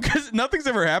 not even because nothing's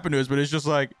ever happened to us, but it's just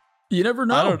like, You never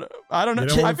know. I don't know. You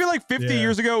know I what? feel like 50 Yeah.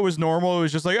 years ago it was normal. It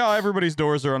was just like, oh, everybody's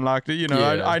doors are unlocked. You know,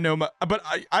 Yeah. I know, but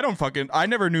I don't fucking. I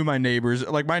never knew my neighbors.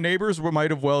 Like my neighbors might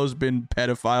have well as been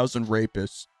pedophiles and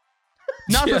rapists.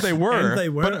 Not that they were. And they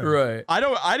were. But Right.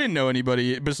 I didn't know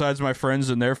anybody besides my friends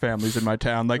and their families in my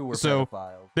town. Like so,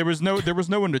 there was no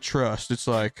one to trust. It's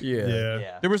like Yeah.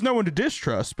 Yeah. there was no one to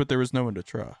distrust, but there was no one to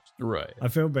trust. Right. I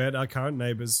feel bad. Our current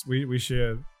neighbors, we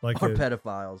share like Or a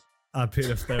pedophiles.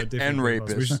 pedophiles. They're definitely And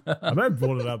pedophiles. We rapists. I may have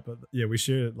brought it up, but yeah, we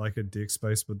share like a deck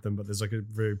space with them, but there's like a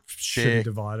very shitty Dick.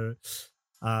 divider.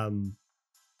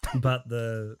 But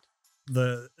the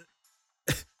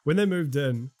when they moved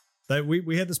in,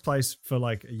 we had this place for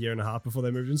like a year and a half before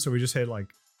they moved in, so we just had like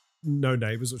no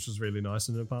neighbors, which was really nice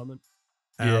in an apartment.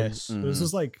 Yes. It was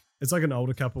just like it's like an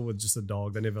older couple with just a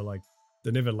dog. They're never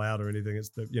loud or anything. It's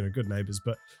good neighbors,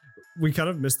 but we kind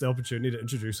of missed the opportunity to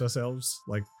introduce ourselves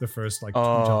like the first like two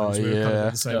times we were kind of yeah.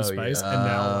 in the same Oh, space, yeah. and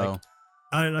now Oh. like.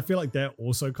 And I feel like they're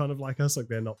also kind of like us. Like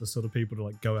they're not the sort of people to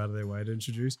like go out of their way to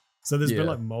introduce. So there's been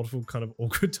Yeah. like multiple kind of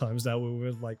awkward times now where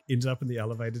we've like ended up in the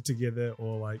elevator together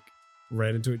or like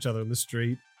ran into each other in the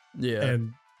street, Yeah.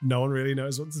 and no one really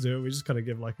knows what to do. We just kind of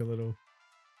give like a little,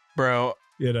 Bro,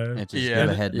 you know. It just Yeah. give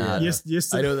a head Yeah. nod.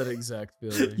 Yesterday, I know that exact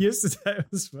feeling. Yesterday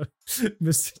was when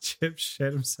Mr. Chip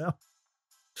shit himself.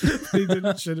 He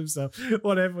didn't shit himself.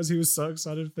 What happened was he was so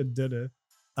excited for dinner.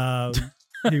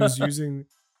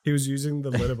 He was using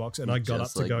the litter box, and I got up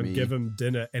Just to like go and me. give him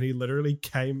dinner, and he literally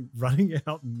came running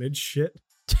out mid shit.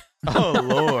 oh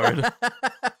lord.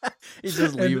 He's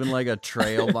just leaving like a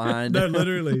trail behind. No, him.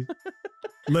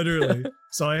 literally.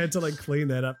 So I had to like clean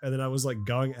that up, and then I was like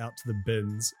going out to the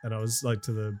bins, and I was like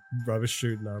to the rubbish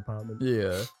chute in our apartment.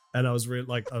 Yeah. And I was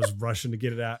I was rushing to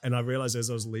get it out, and I realized as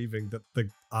I was leaving that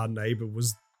our neighbor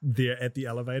was there at the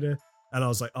elevator, and I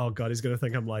was like, "Oh God, he's gonna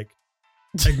think I'm like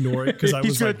ignoring because I was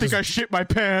He's gonna like, think I just- shit my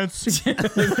pants.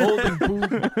 Holding poop.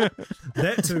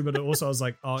 that too." But also I was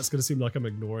like, "Oh, it's gonna seem like I'm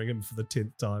ignoring him for the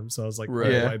 10th time." So I was like, Right.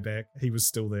 on the Yeah. way back, he was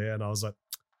still there, and I was like,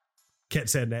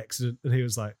 "Cat's had an accident," and he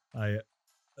was like, "I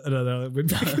don't know."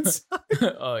 Went back inside.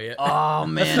 Oh yeah. Oh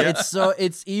man,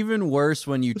 it's even worse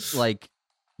when you like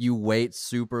you wait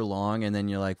super long and then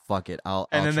you're like, fuck it, I'll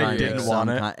And then they try didn't make want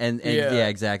some it. And Yeah. yeah,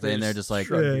 exactly. They And they're just just like,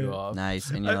 shrug Yeah. you off.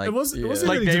 nice, and you're It like, wasn't yeah. that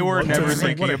Like he they didn't were want to. never It's like,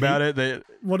 thinking what about he- it. They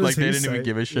What does like they he didn't even say?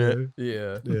 give a shit.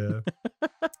 Yeah. Yeah.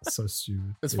 So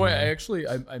stupid. That's Yeah. why I actually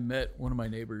I met one of my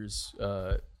neighbors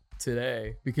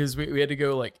today because we had to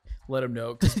go like let him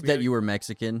know 'cause we that had- you were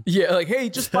Mexican. Yeah, like hey,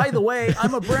 just by the way,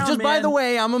 I'm a brown Just man. by the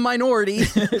way, I'm a minority.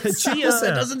 Check this this, it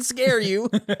out. doesn't scare you.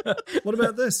 What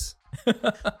about this?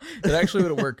 It actually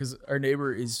would have worked because our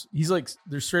neighbor he's like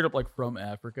they're straight up like from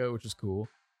Africa, which is cool.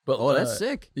 But that's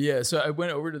sick. Yeah, so I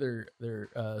went over to their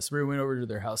Sabrina went over to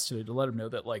their house today to let them know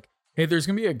that like, hey, there's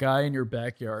gonna be a guy in your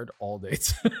backyard all day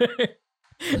today.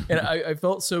 And I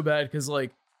felt so bad because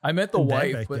like I met the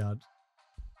wife, but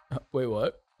wait,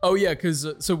 what? Oh yeah, because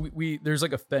so we there's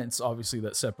like a fence obviously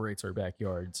that separates our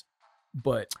backyards,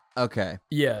 but okay,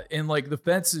 yeah, and like the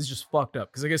fence is just fucked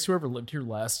up because I guess whoever lived here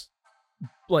last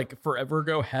like forever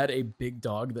ago had a big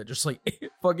dog that just like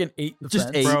fucking ate the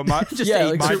fence. Bro,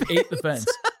 ate the fence.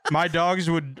 My dogs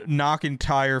would knock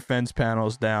entire fence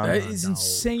panels down. That is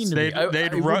insane to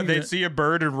me. They'd see a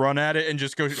bird and run at it and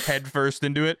just go head first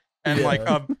into it. And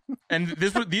and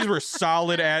these were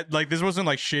solid this wasn't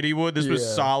like shitty wood. This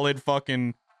was solid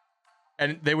fucking,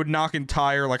 and they would knock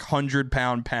entire like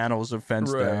 100-pound panels of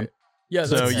fence down. Yeah.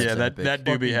 So that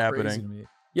do be happening.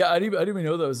 Yeah, I didn't even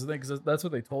know that was the thing because that's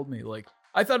what they told me. Like,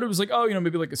 I thought it was like, oh,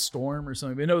 maybe like a storm or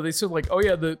something. But no, they said like, oh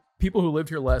yeah, the people who lived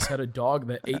here last had a dog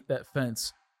that ate that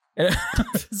fence. And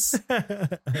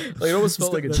it almost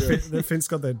felt like a joke. The fence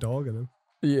got their dog in him.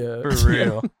 Yeah, for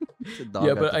real.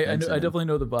 Yeah, but I definitely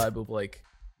know the vibe of like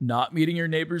not meeting your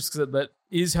neighbors because that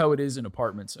is how it is in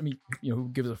apartments. I mean, who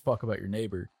gives a fuck about your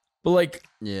neighbor? But like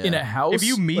in a house, if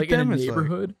you meet like them in a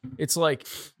neighborhood, it's like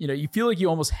you feel like you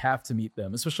almost have to meet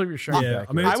them, especially if you're sharing. Yeah,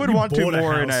 I mean, I would want to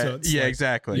more in so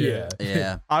exactly.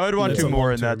 Yeah. I would want to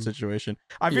more in that situation.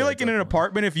 I feel like in an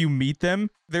apartment, if you meet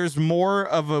them, there's more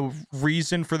of a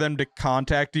reason for them to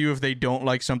contact you if they don't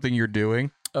like something you're doing.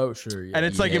 Oh, sure. Yeah. And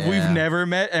it's like if we've never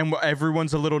met and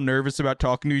everyone's a little nervous about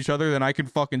talking to each other, then I can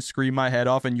fucking scream my head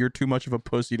off and you're too much of a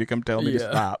pussy to come tell me to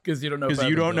stop. Because you don't know. Because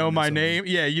you don't know my name.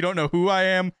 Yeah, you don't know who I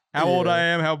am, how old I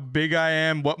am, how big I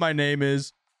am, what my name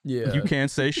is. Yeah. You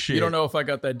can't say shit. You don't know if I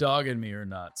got that dog in me or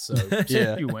not. So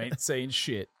you ain't saying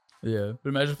shit. Yeah.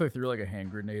 But imagine if they threw like a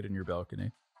hand grenade in your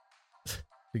balcony to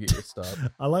get you to stop.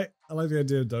 I like the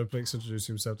idea of Doplex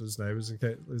introducing himself to his neighbors in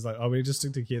case he's like, oh, we just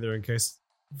stick together in case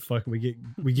fucking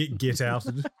we get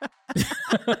outed.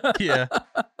 Yeah.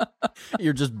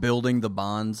 You're just building the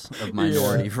bonds of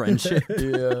minority friendship.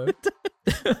 Yeah.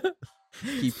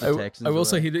 Keep the Texans I will away.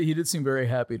 say he did seem very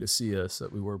happy to see us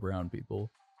that we were brown people.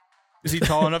 Is he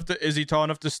tall enough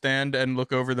to stand and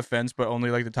look over the fence, but only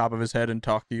like the top of his head and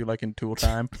talk to you like in Tool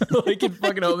Time? Like in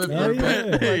fucking home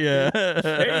improvement. Yeah.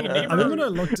 Hey, I remember when I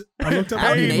looked up Hey,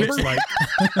 what he neighbor. looks like.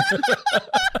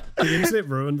 The internet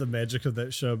ruined the magic of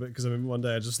that show, but because I remember one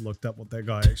day I just looked up what that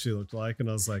guy actually looked like, and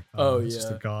I was like, "Oh, it's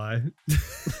just a guy."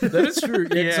 That is true.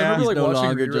 Yeah, 'cause I remember like no watching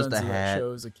longer reruns just of a that hat.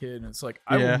 show as a kid, and it's like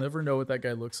I will never know what that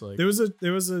guy looks like. There was a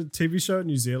TV show in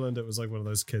New Zealand. It was like one of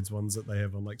those kids ones that they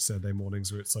have on like Saturday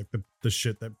mornings, where it's like the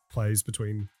shit that plays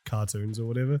between cartoons or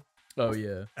whatever. Oh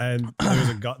yeah, And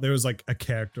there was like a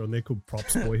character on there called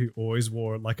Props Boy who always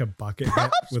wore like a bucket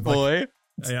hat with like, Boy.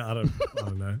 yeah, I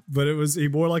don't know, but he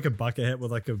wore like a bucket hat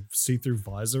with like a see-through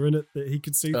visor in it that he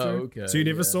could see through. okay, So you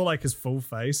never saw like his full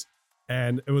face,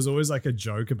 and it was always like a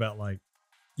joke about like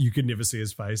you could never see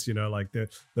his face. Like they'd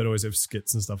always have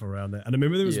skits and stuff around there. And I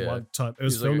remember there was one time it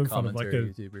was He's like filmed a in front of like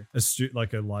YouTuber.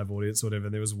 like a live audience or whatever.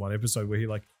 And there was one episode where he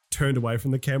like turned away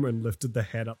from the camera and lifted the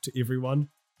hat up to everyone,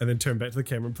 and then turned back to the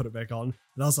camera and put it back on.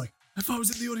 And I was like, if I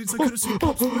was in the audience, I could have seen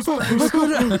Pop's Boy's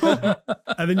face.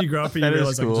 And then you grow up and you That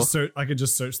is realize cool. I could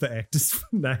just search the actor's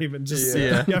name and just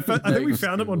Yeah. I think we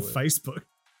found him on Facebook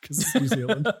because it's New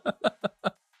Zealand.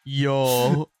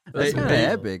 Yo. That's kind of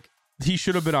epic. He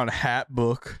should have been on Hat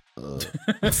Book.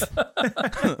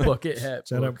 Bucket hat.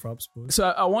 Shout book. out Props Boys. So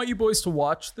I want you boys to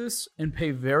watch this and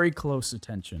pay very close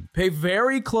attention. Pay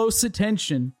very close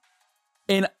attention.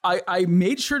 And I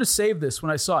made sure to save this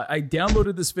when I saw it. I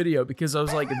downloaded this video because I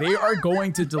was like, they are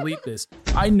going to delete this.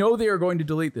 I know they are going to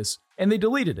delete this. And they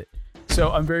deleted it.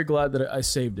 So I'm very glad that I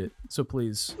saved it. So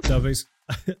please. Dubbies,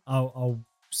 I'll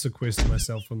sequester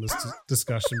myself from this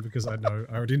discussion because I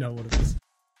already know what it is.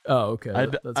 Oh, okay. I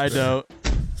That's don't.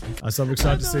 So I'm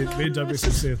excited to see it. Me and Dubbies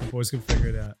can see if the boys can figure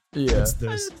it out. Yeah. It's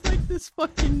this. It's like this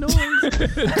fucking noise.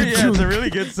 Yeah, it's a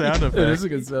really good sound effect. It is a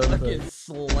good sound Fucking effect.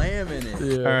 slamming it.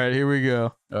 Yeah. All right, here we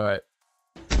go. All right.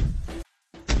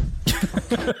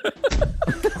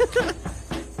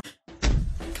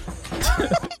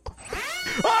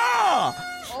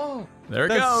 Ah! There it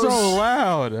That's goes. so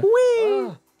loud.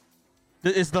 Whee!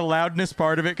 Is the loudness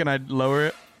part of it? Can I lower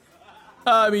it?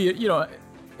 I mean,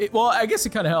 well, I guess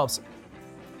it kind of helps.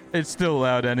 It's still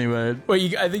loud anyway.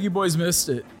 Wait, I think you boys missed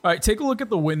it. All right, take a look at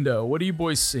the window. What do you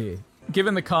boys see?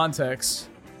 Given the context.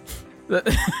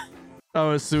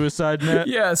 Oh, a suicide net?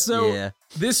 Yeah, so Yeah.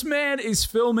 this man is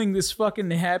filming this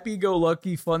fucking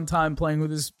happy-go-lucky fun time playing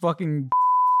with his fucking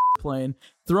airplane,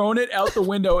 throwing it out the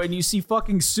window, and you see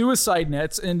fucking suicide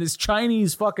nets in this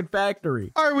Chinese fucking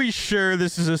factory. Are we sure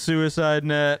this is a suicide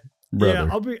net? Brother.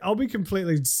 Yeah, I'll be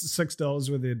completely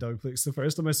 $6 with the Dogplex. The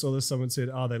first time I saw this, someone said,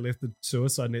 "Oh, they left the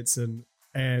suicide nets in,"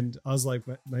 and I was like,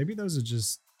 maybe those are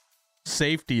just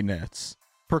safety nets,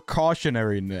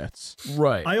 precautionary nets.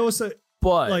 Right. I also.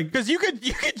 But like, because you could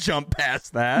jump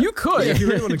past that. You could. If you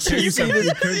really want to kill somebody,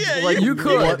 you could. Yeah, like you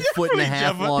could. 1 foot and a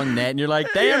half long net, and you're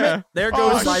like, damn it, there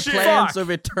goes my plans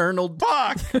of eternal.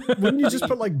 Fuck. Wouldn't you just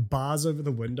put like bars over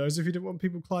the windows if you didn't want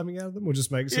people climbing out of them, or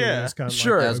just make sure it's kind of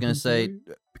sure. I was gonna say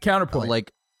counterpoint,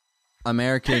 like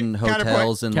American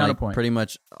hotels and like pretty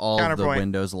much all of the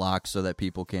windows locked so that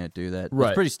people can't do that. Right.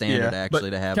 It's pretty standard actually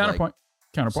to have counterpoint.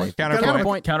 Counterpoint.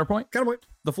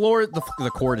 The floor, the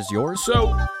court is yours.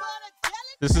 So.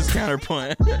 This is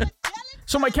counterpoint.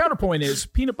 So my counterpoint is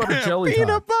peanut butter jelly time.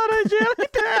 Peanut butter jelly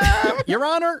time. Your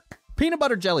Honor, peanut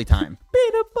butter jelly time.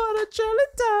 Peanut butter jelly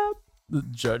time. The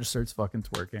judge starts fucking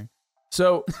twerking.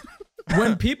 So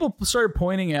when people started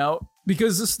pointing out,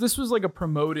 because this was like a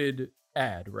promoted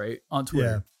ad, right, on Twitter.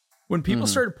 Yeah. When people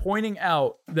started pointing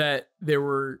out that there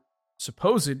were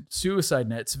supposed suicide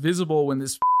nets visible when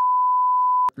this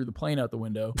threw the plane out the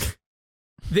window,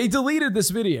 they deleted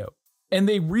this video. And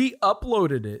they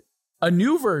re-uploaded it, a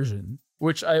new version,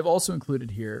 which I have also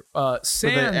included here.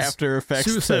 Sans After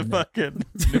Effects to fucking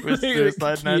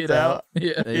suicide nets out.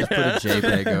 Yeah. They just put a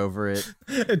JPEG over it.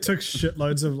 It took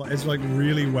shitloads of it's like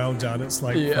really well done. It's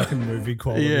like fucking movie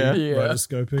quality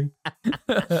rotoscoping.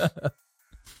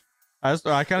 I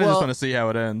kind of just want to see how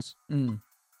it ends. If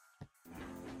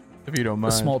you don't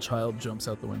mind. A small child jumps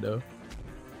out the window.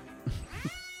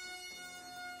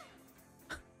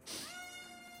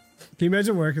 Can you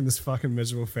imagine working this fucking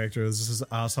miserable factory? There's this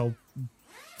asshole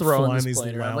throwing these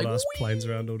plane loud around, ass planes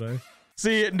around all day.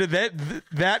 See,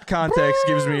 that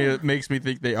context makes me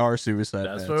think they are suicide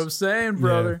That's nets. what I'm saying,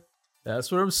 brother. Yeah.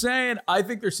 That's what I'm saying. I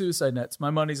think they're suicide nets.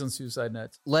 My money's on suicide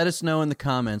nets. Let us know in the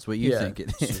comments what you think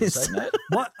it is. Suicide net?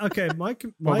 What? Okay, my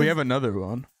we have another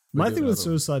one. My thing with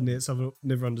suicide nets, I've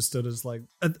never understood is like,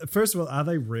 first of all, are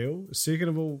they real? Second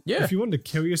of all, if you wanted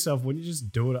to kill yourself, wouldn't you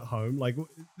just do it at home? Like,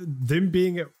 them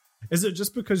being at is it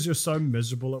just because you're so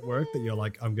miserable at work that you're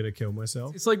like, I'm going to kill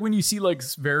myself? It's like when you see like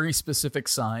very specific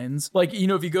signs. Like, you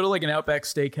know, if you go to like an Outback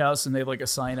Steakhouse and they have like a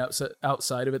sign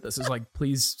outside of it that says like,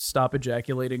 please stop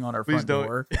ejaculating on our front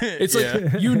door. It's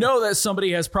like, you know that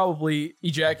somebody has probably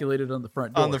ejaculated on the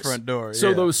front door. On the front door,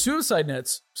 So those suicide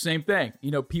nets, same thing.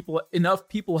 You know, enough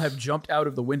people have jumped out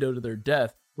of the window to their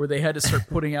death where they had to start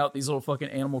putting out these little fucking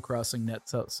Animal Crossing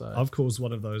nets outside. I've caused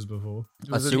one of those before.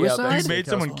 A suicide? You made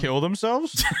someone kill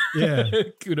themselves? Yeah.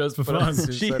 Kudos for fun.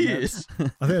 Jeez.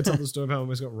 I think I told the story about how I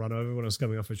almost got run over when I was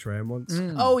coming off a tram once.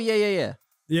 Oh, yeah.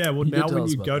 Yeah, well, You did now tell when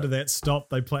us you about go that. to that stop,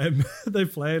 they play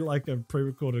like a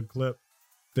pre-recorded clip.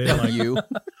 They're like, You.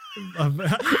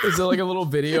 Is there like a little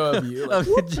video of you? Like,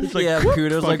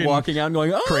 Kudos like fucking walking out and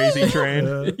going, oh! Crazy train.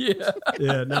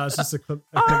 yeah, no, it's just a clip.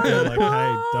 They're like,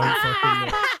 hey, don't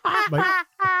fucking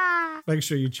make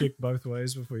sure you check both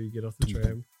ways before you get off the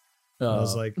tram. And I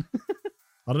was like,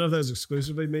 I don't know if that was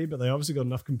exclusively me, but they obviously got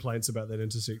enough complaints about that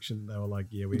intersection. They were like,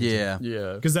 yeah, we need to.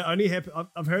 yeah. Because that only happened.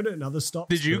 I've heard it in other stops.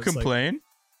 Did you but it's like- complain?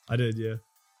 I did, yeah.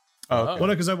 Oh, okay. Well,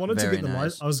 no, because I wanted Very to get the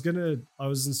nice. license. I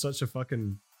was in such a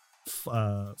fucking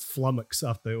flummox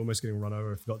after almost getting run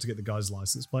over. I forgot to get the guy's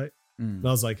license plate. And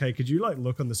I was like, hey, could you like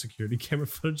look on the security camera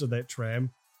footage of that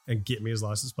tram and get me his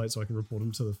license plate so I can report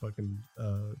him to the fucking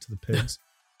to the pigs,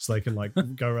 so they can like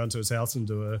go around to his house and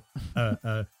do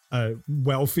a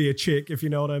welfare check, if you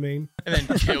know what I mean. And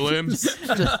then kill him.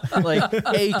 like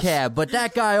a cab, but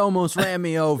that guy almost ran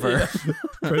me over.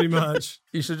 Pretty much.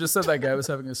 You should just said that guy was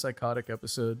having a psychotic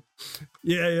episode.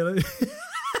 Yeah.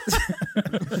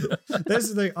 That's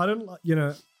the thing. I don't like,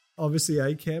 obviously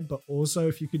a cab, but also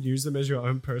if you could use them as your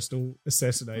own personal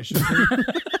assassination.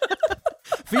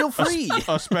 Feel free.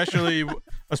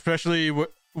 Especially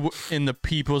in the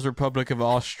People's Republic of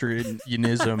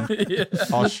Austrianism.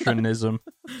 Austrianism.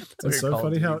 It's so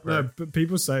funny how but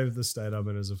people say the state I'm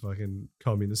in is a fucking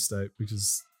communist state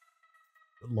because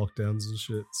lockdowns and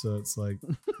shit. So it's like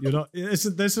you're not.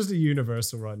 This is a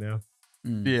universal right now.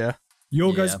 Yeah.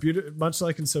 Your guys, much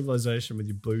like in Civilization, with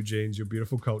your blue jeans, your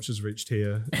beautiful culture's reached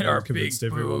here And our convinced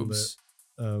big everyone boobs.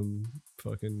 that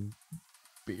fucking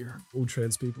Beer all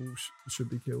trans people should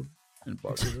be killed. and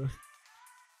butter.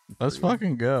 Let's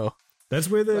fucking go. That's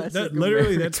where that's where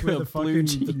the blue fucking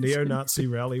jeans. neo-Nazi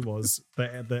rally was.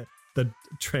 The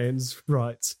trans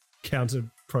rights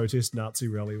counter protest Nazi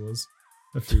rally was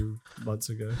a few months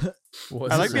ago.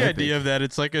 I like the idea of that.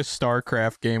 It's like a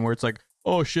StarCraft game where it's like,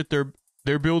 oh shit, they're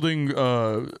they're building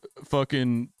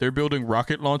they're building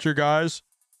rocket launcher guys.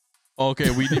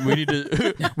 Okay, we need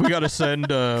to we gotta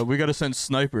send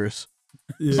snipers.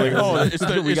 It's like, oh, it's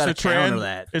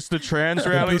the trans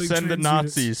rally, send the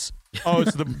Nazis. Oh,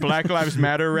 it's the Black Lives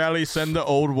Matter rally, send the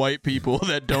old white people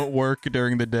that don't work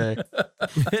during the day.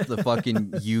 The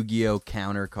fucking Yu-Gi-Oh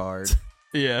counter card.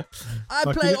 Yeah.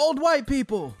 I play old white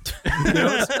people.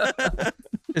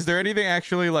 Is there anything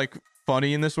actually like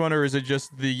funny in this one, or is it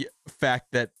just the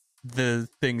fact that the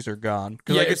things are gone?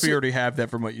 Because I guess we already have that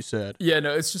from what you said. Yeah,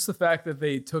 no, it's just the fact that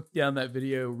they took down that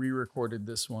video, re-recorded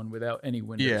this one without any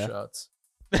window shots.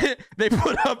 They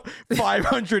put up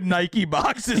 500 Nike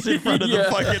boxes in front of the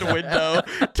fucking window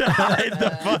to hide the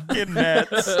fucking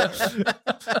nets.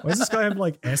 Why does this guy have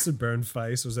like acid burn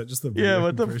face? Or is that just the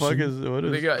what the fuck is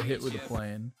They got hit with a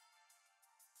plane.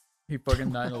 He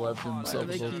fucking 9/11 himself.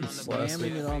 They keep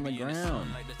slamming it on the ground.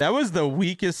 That was the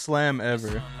weakest slam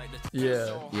ever.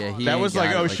 Yeah. Yeah, that was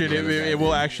like, oh shit, it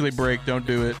will actually break. Don't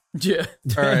do it. Yeah.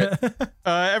 All right.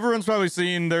 Everyone's probably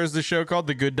seen, there's the show called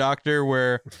The Good Doctor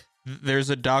where there's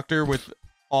a doctor with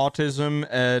autism,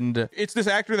 and it's this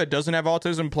actor that doesn't have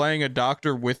autism playing a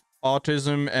doctor with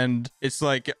autism, and it's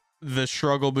like the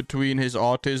struggle between his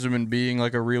autism and being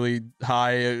like a really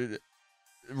high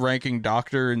ranking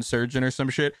doctor and surgeon or some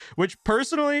shit, which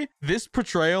personally, this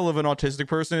portrayal of an autistic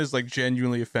person is like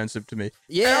genuinely offensive to me.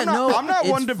 Yeah, I'm not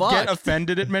one to get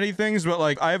offended at many things, but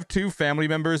like I have 2 family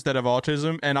members that have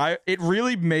autism, and it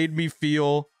really made me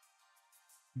feel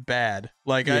bad,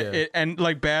 like and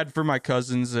like bad for my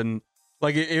cousins, and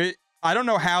like I don't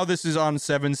know how this is on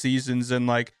 7 seasons, and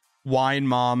like wine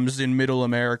moms in middle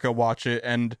America watch it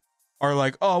and are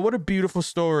like, oh, what a beautiful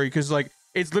story, because like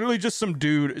it's literally just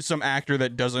some actor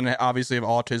that doesn't obviously have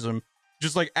autism,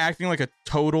 just like acting like a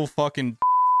total fucking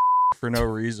for no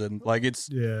reason. Like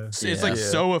it's like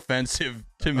so offensive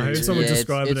to me. I heard someone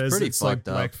describe it as it's like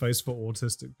blackface for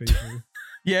autistic people.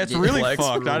 Yeah, it's really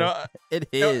fucked. It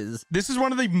is. This is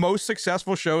one of the most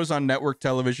successful shows on network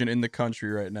television in the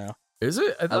country right now. Is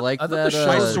it? I like thought that. The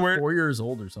show was 4 years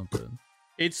old or something.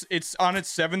 It's on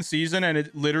its 7th season, and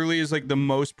it literally is like the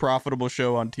most profitable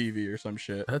show on TV or some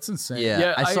shit. That's insane.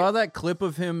 Yeah, I saw that clip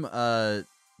of him.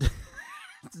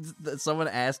 Someone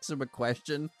asks him a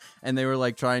question, and they were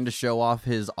like trying to show off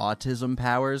his autism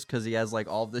powers because he has like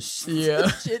all this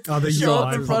shit show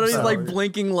up in front of him, like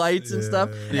blinking lights and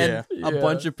stuff. And a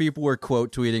bunch of people were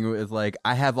quote tweeting with like,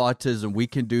 "I have autism. We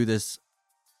can do this.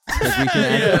 We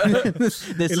can this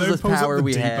is the power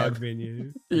we have."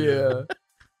 Menu. Yeah.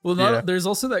 Well, there's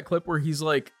also that clip where he's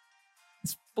like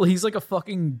a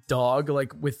fucking dog,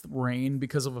 like with rain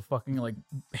because of a fucking like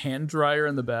hand dryer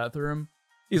in the bathroom.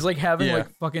 He's like having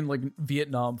like fucking like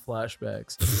Vietnam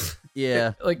flashbacks.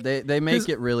 Yeah, like they make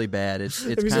it really bad. It's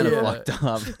kind of fucked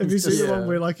up. Have you seen the one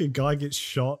where like a guy gets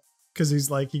shot because he's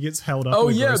like he gets held up? Oh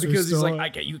yeah, because he's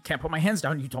like, you can't put my hands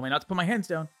down. You told me not to put my hands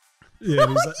down. Yeah,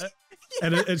 and, he's like,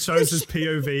 and it shows his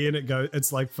POV, and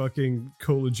it's like fucking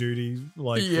Call of Duty,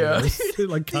 like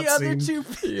like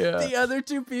the other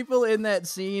two people in that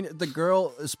scene. The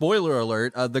girl, spoiler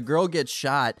alert, the girl gets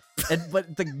shot,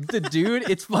 but the dude,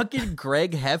 it's fucking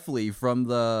Greg Heffley from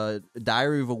the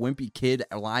Diary of a Wimpy Kid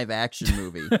live action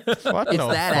movie. It's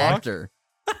that actor.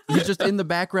 He's just in the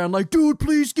background, like, dude,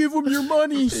 please give him your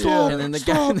money. And then the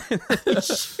guy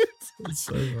shoots.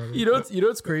 So funny. You know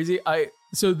what's crazy?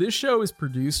 So this show is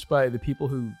produced by the people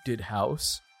who did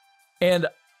House, and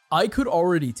I could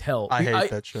already tell. I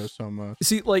hate that show so much.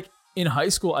 See, like in high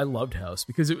school, I loved House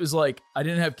because it was like I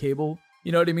didn't have cable.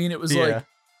 You know what I mean? It was like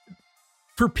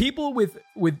for people with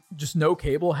just no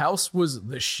cable, House was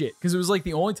the shit because it was like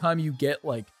the only time you get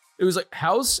like it was like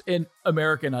House and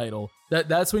American Idol.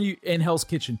 That's when you and Hell's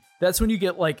Kitchen. That's when you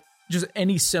get like just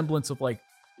any semblance of like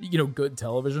good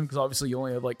television because obviously you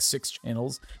only have like 6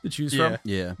 channels to choose from.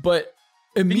 Yeah, but.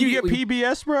 Immediately, did you get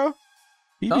PBS, bro?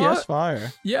 PBS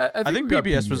fire. Yeah, I think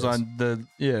PBS was on the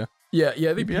Yeah,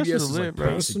 I think PBS is was lit, like bro.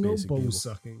 Personal bull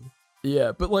sucking.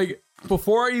 Yeah, but like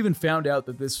before I even found out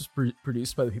that this was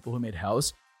produced by the people who made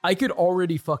House, I could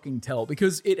already fucking tell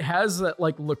because it has that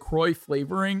like LaCroix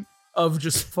flavoring of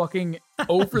just fucking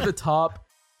over the top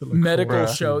medical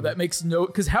show that makes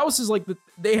because House is like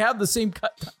they have the same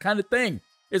kind of thing.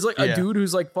 It's like a dude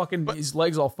who's like fucking his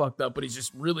legs all fucked up, but he's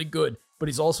just really good. But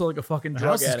he's also like a fucking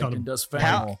drug addict and does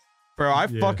fentanyl. Bro, I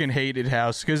fucking hated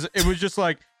House because it was just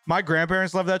like my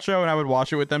grandparents loved that show, and I would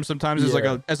watch it with them sometimes as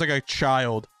like a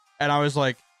child, and I was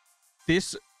like,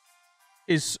 this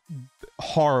is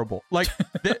horrible. Like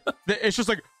it's just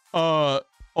like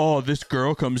this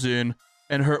girl comes in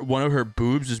and one of her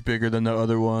boobs is bigger than the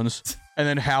other ones, and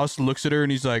then House looks at her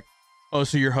and he's like, oh,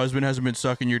 so your husband hasn't been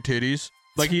sucking your titties?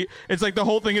 Like it's like the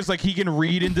whole thing is like he can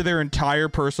read into their entire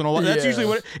personal life. That's usually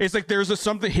what it's like. There's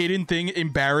something hidden thing,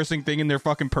 embarrassing thing in their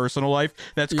fucking personal life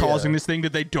that's causing this thing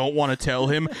that they don't want to tell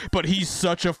him. But he's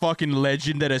such a fucking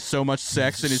legend that has so much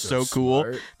sex and is so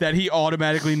cool that he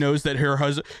automatically knows that her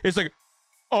husband. It's like,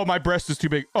 oh, my breast is too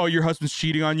big. Oh, your husband's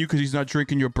cheating on you because he's not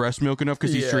drinking your breast milk enough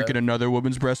because he's drinking another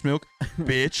woman's breast milk.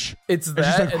 Bitch. It's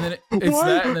that, and then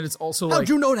it's also like, how'd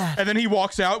you know that? And then he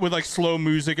walks out with like slow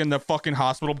music, and the fucking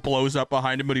hospital blows up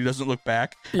behind him, but he doesn't look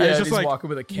back. Yeah, and it's and just he's like, walking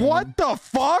with a cane. What the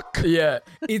fuck? Yeah,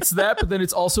 it's that, but then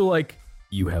it's also like,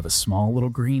 you have a small little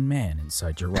green man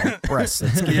inside your right breast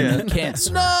that's giving you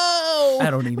cancer. No, I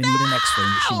don't even need an X-ray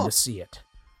machine to see it.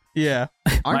 Yeah.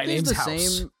 Aren't My these name's the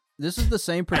House. same? This is the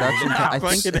same production. I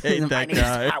fucking hate that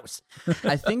guy.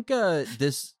 I think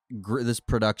this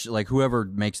production, like whoever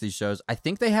makes these shows, I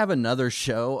think they have another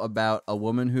show about a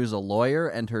woman who's a lawyer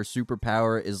and her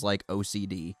superpower is like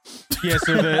OCD. Yeah,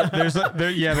 so there's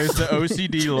the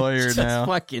OCD lawyer Just now.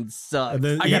 fucking sucks. And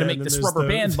then, I gotta and make then this there's rubber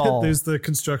band ball. There's the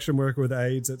construction worker with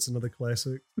AIDS. That's another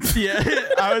classic. Yeah,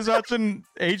 I was watching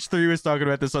H3 was talking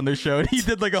about this on their show, and he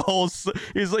did like a whole.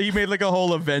 He made like a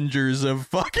whole Avengers of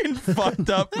fucking fucked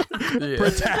up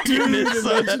protagonists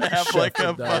that have like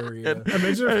a fucking.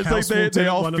 Imagine if It's like House walked they in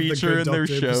all one of the feature Good in their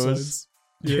Doctor shows. episodes.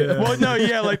 Yeah. Well, no,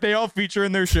 yeah, like they all feature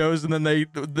in their shows, and then they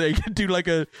do like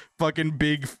a fucking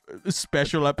big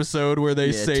special episode where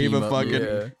they save team a up,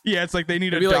 fucking it's like they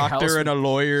need It'd a be like doctor House- and a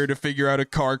lawyer to figure out a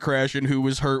car crash and who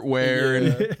was hurt where,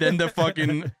 and then the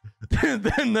fucking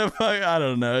then the fuck, I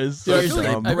don't know. It's so I feel like-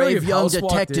 dumb. I feel Brave if young House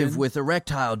walked detective in- with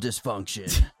erectile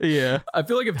dysfunction. Yeah. I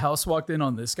feel like if House walked in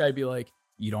on this guy, I'd be like,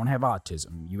 you don't have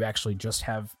autism. You actually just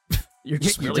have. You're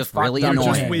just You're really, just really fucked up.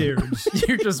 annoying. Just weird.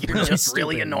 You're just really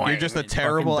stupid. You're just a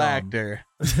terrible actor.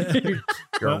 You're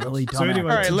really dumb. So anyway,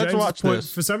 All right, to let's James's watch point,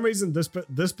 this. For some reason,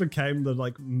 this became the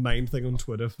like main thing on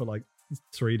Twitter for like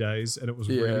 3 days, and it was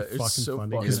Yeah, really it's fucking so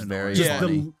funny. fucking 'cause very just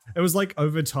funny. it was like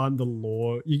over time the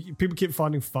lore. People kept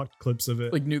finding fucked clips of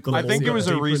it. Like new The clips. I think it lore was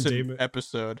got a deeper and recent deeper.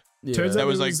 episode Yeah. Turns that out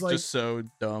was it like was, like- just so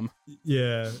dumb.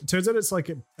 Yeah, turns out it's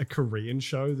like a Korean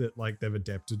show that like they've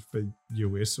adapted for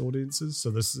US audiences. So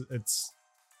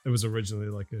it was originally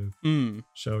like a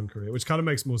show in Korea, which kind of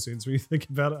makes more sense when you think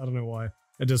about it. I don't know why.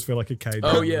 It does feel like a K.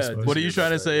 Oh, yeah. What are you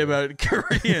trying to say about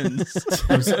Koreans?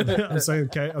 I'm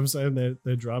saying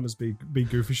their dramas be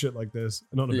goofy shit like this.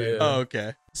 Not a bad. Yeah. Oh,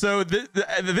 okay. So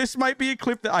this might be a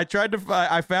clip that I tried to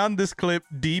I found this clip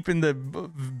deep in the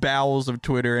bowels of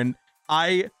Twitter, and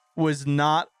I was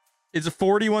not. It's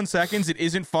 41 seconds. It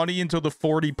isn't funny until the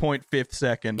 40.5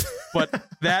 second, but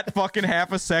that fucking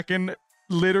half a second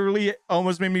literally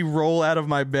almost made me roll out of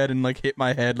my bed and like hit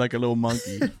my head like a little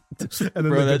monkey. And then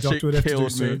Bro, the that doctor shit would have to do killed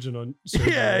me. surgeon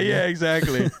Yeah,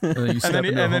 exactly. And then you step And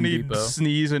into then Home he'd Depot.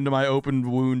 sneeze into my open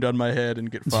wound on my head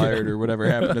and get fired or whatever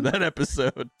happened to that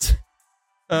episode.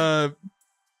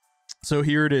 So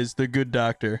here it is, The Good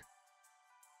Doctor.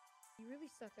 You really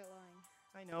suck at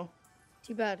lying. I know.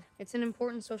 Too bad. It's an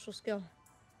important social skill.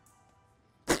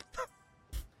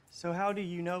 So how do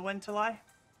you know when to lie?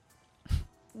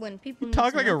 When people You need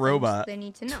talk to like know a things, robot. they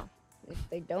need to know. If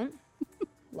they don't,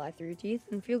 lie through your teeth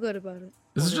and feel good about it.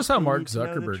 This is What just if how they Mark need to know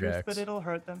the Zuckerberg truth, acts. But it'll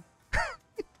hurt them.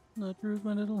 The truth,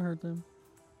 but it'll hurt them.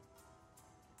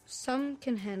 Some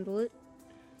can handle it.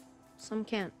 Some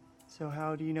can't. So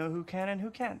how do you know who can and who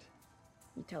can't?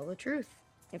 You tell the truth.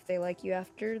 If they like you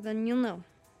after, then you'll know.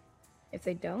 If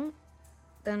they don't,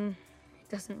 then it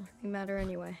doesn't really matter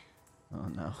anyway. Oh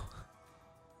no.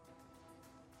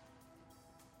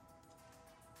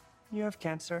 You have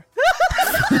cancer.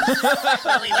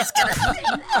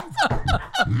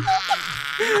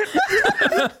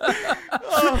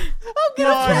 No,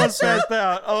 I almost passed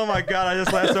out. Oh my god, I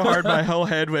just laughed so hard my whole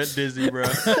head went dizzy, bro.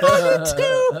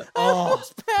 Oh,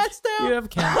 passed out. You have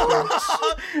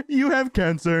cancer. You have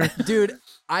cancer. Dude,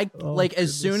 as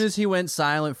goodness. soon as he went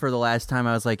silent for the last time,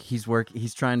 I was like, he's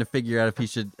trying to figure out if he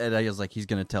should, and I was like, he's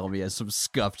gonna tell me he has some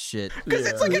scuffed shit. Because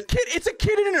it's like a kid. It's a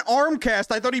kid in an arm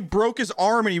cast. I thought he broke his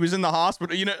arm and he was in the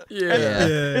hospital. You know. Yeah.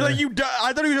 And like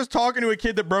I thought he was just talking to a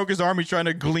kid that broke his arm. He's trying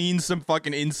to glean some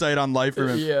fucking insight on life from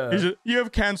him. Yeah. He's just, you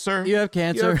have cancer. You have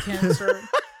cancer. cancer.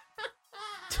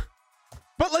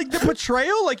 But like the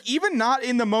portrayal, like even not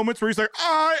in the moments where he's like,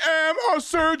 I am a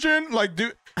surgeon. Like,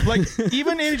 dude, like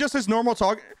even in just his normal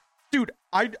talk, dude.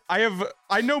 I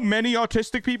know many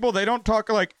autistic people. They don't talk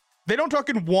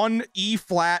in one E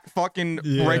flat fucking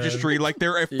registry like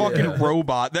they're a fucking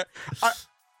robot. That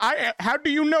how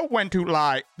do you know when to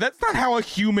lie? That's not how a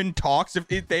human talks if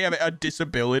they have a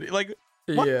disability. Like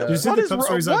Yeah. You see What the is clips wrong-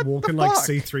 where he's what like the walking like fuck?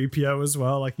 C-3PO as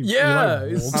well? Like he Yeah,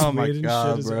 like, it's- walks Oh my weird and God,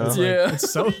 shit. It's bro. like, Yeah.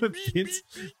 it's so offensive.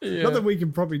 Yeah. Not that we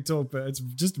can probably talk, but it's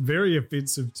just very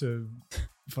offensive to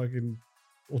fucking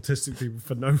autistic people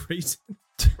for no reason.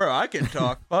 Bro, I can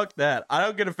talk. Fuck that. I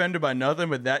don't get offended by nothing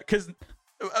but that. Because,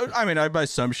 I mean, I buy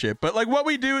some shit. But, like, what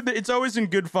we do, it's always in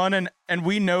good fun. And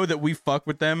we know that we fuck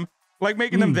with them. Like,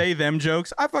 making them they, them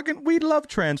jokes. We love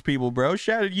trans people, bro.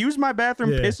 Use my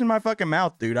bathroom, Yeah. piss in my fucking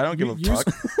mouth, dude. I don't give a fuck.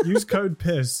 Use code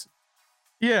PISS.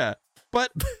 Yeah.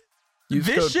 But Use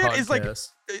this code shit is like, podcast.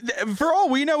 for all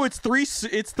we know, it's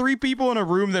three people in a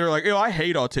room that are like, I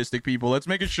hate autistic people. Let's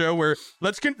make a show where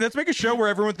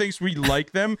everyone thinks we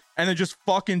like them and then just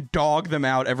fucking dog them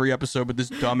out every episode with this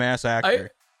dumbass actor.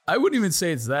 I wouldn't even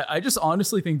say it's that. I just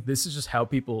honestly think this is just how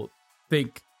people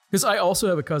think. Because I also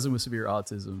have a cousin with severe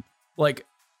autism. Like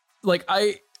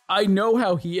I know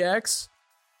how he acts,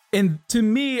 and to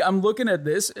me, I'm looking at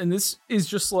this, and this is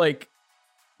just like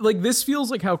this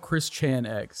feels like how Chris Chan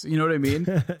acts. You know what I mean?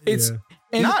 It's Yeah.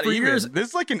 and Not for even. years, This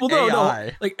is like an no,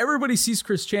 AI. like everybody sees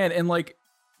Chris Chan, and like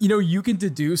you can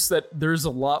deduce that there's a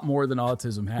lot more than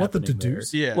autism happening. What the there.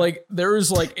 deduce? Yeah. Like there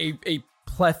is like a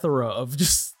plethora of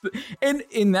just, and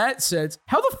in that sense,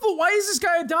 why is this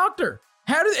guy a doctor?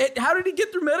 How did he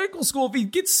get through medical school if he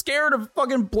gets scared of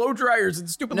fucking blow dryers and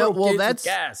stupid little kids with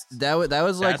gas? That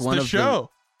was like That's one the of show.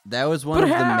 That was one But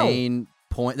of how? the main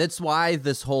point. That's why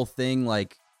this whole thing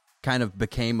like kind of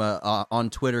became on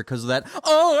Twitter because of that.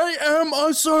 I am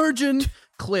a surgeon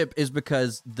clip is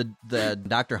because the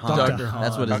Dr. Han. Dr. Han.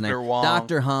 That's what his Dr. name. Wong.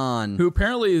 Dr. Han. Who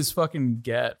apparently is fucking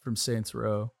Gat from Saints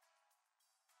Row.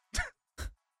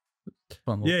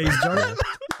 Fun little Yeah, he's fact. joking.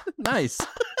 Nice.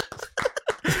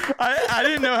 I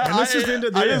didn't know how. And let's just end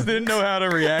it I there. just didn't know how to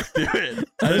react to it.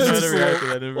 I This just is had to a react to little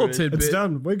that little information. tidbit. It's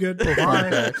done. We're good.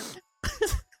 Bye.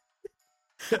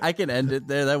 I can end it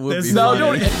there. That would There's be No, funny.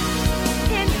 don't.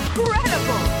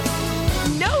 Incredible!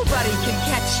 Nobody can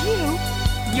catch you.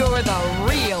 You're the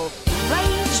real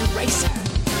Rage Racer.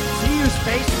 See you,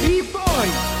 Space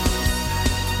B-Boy.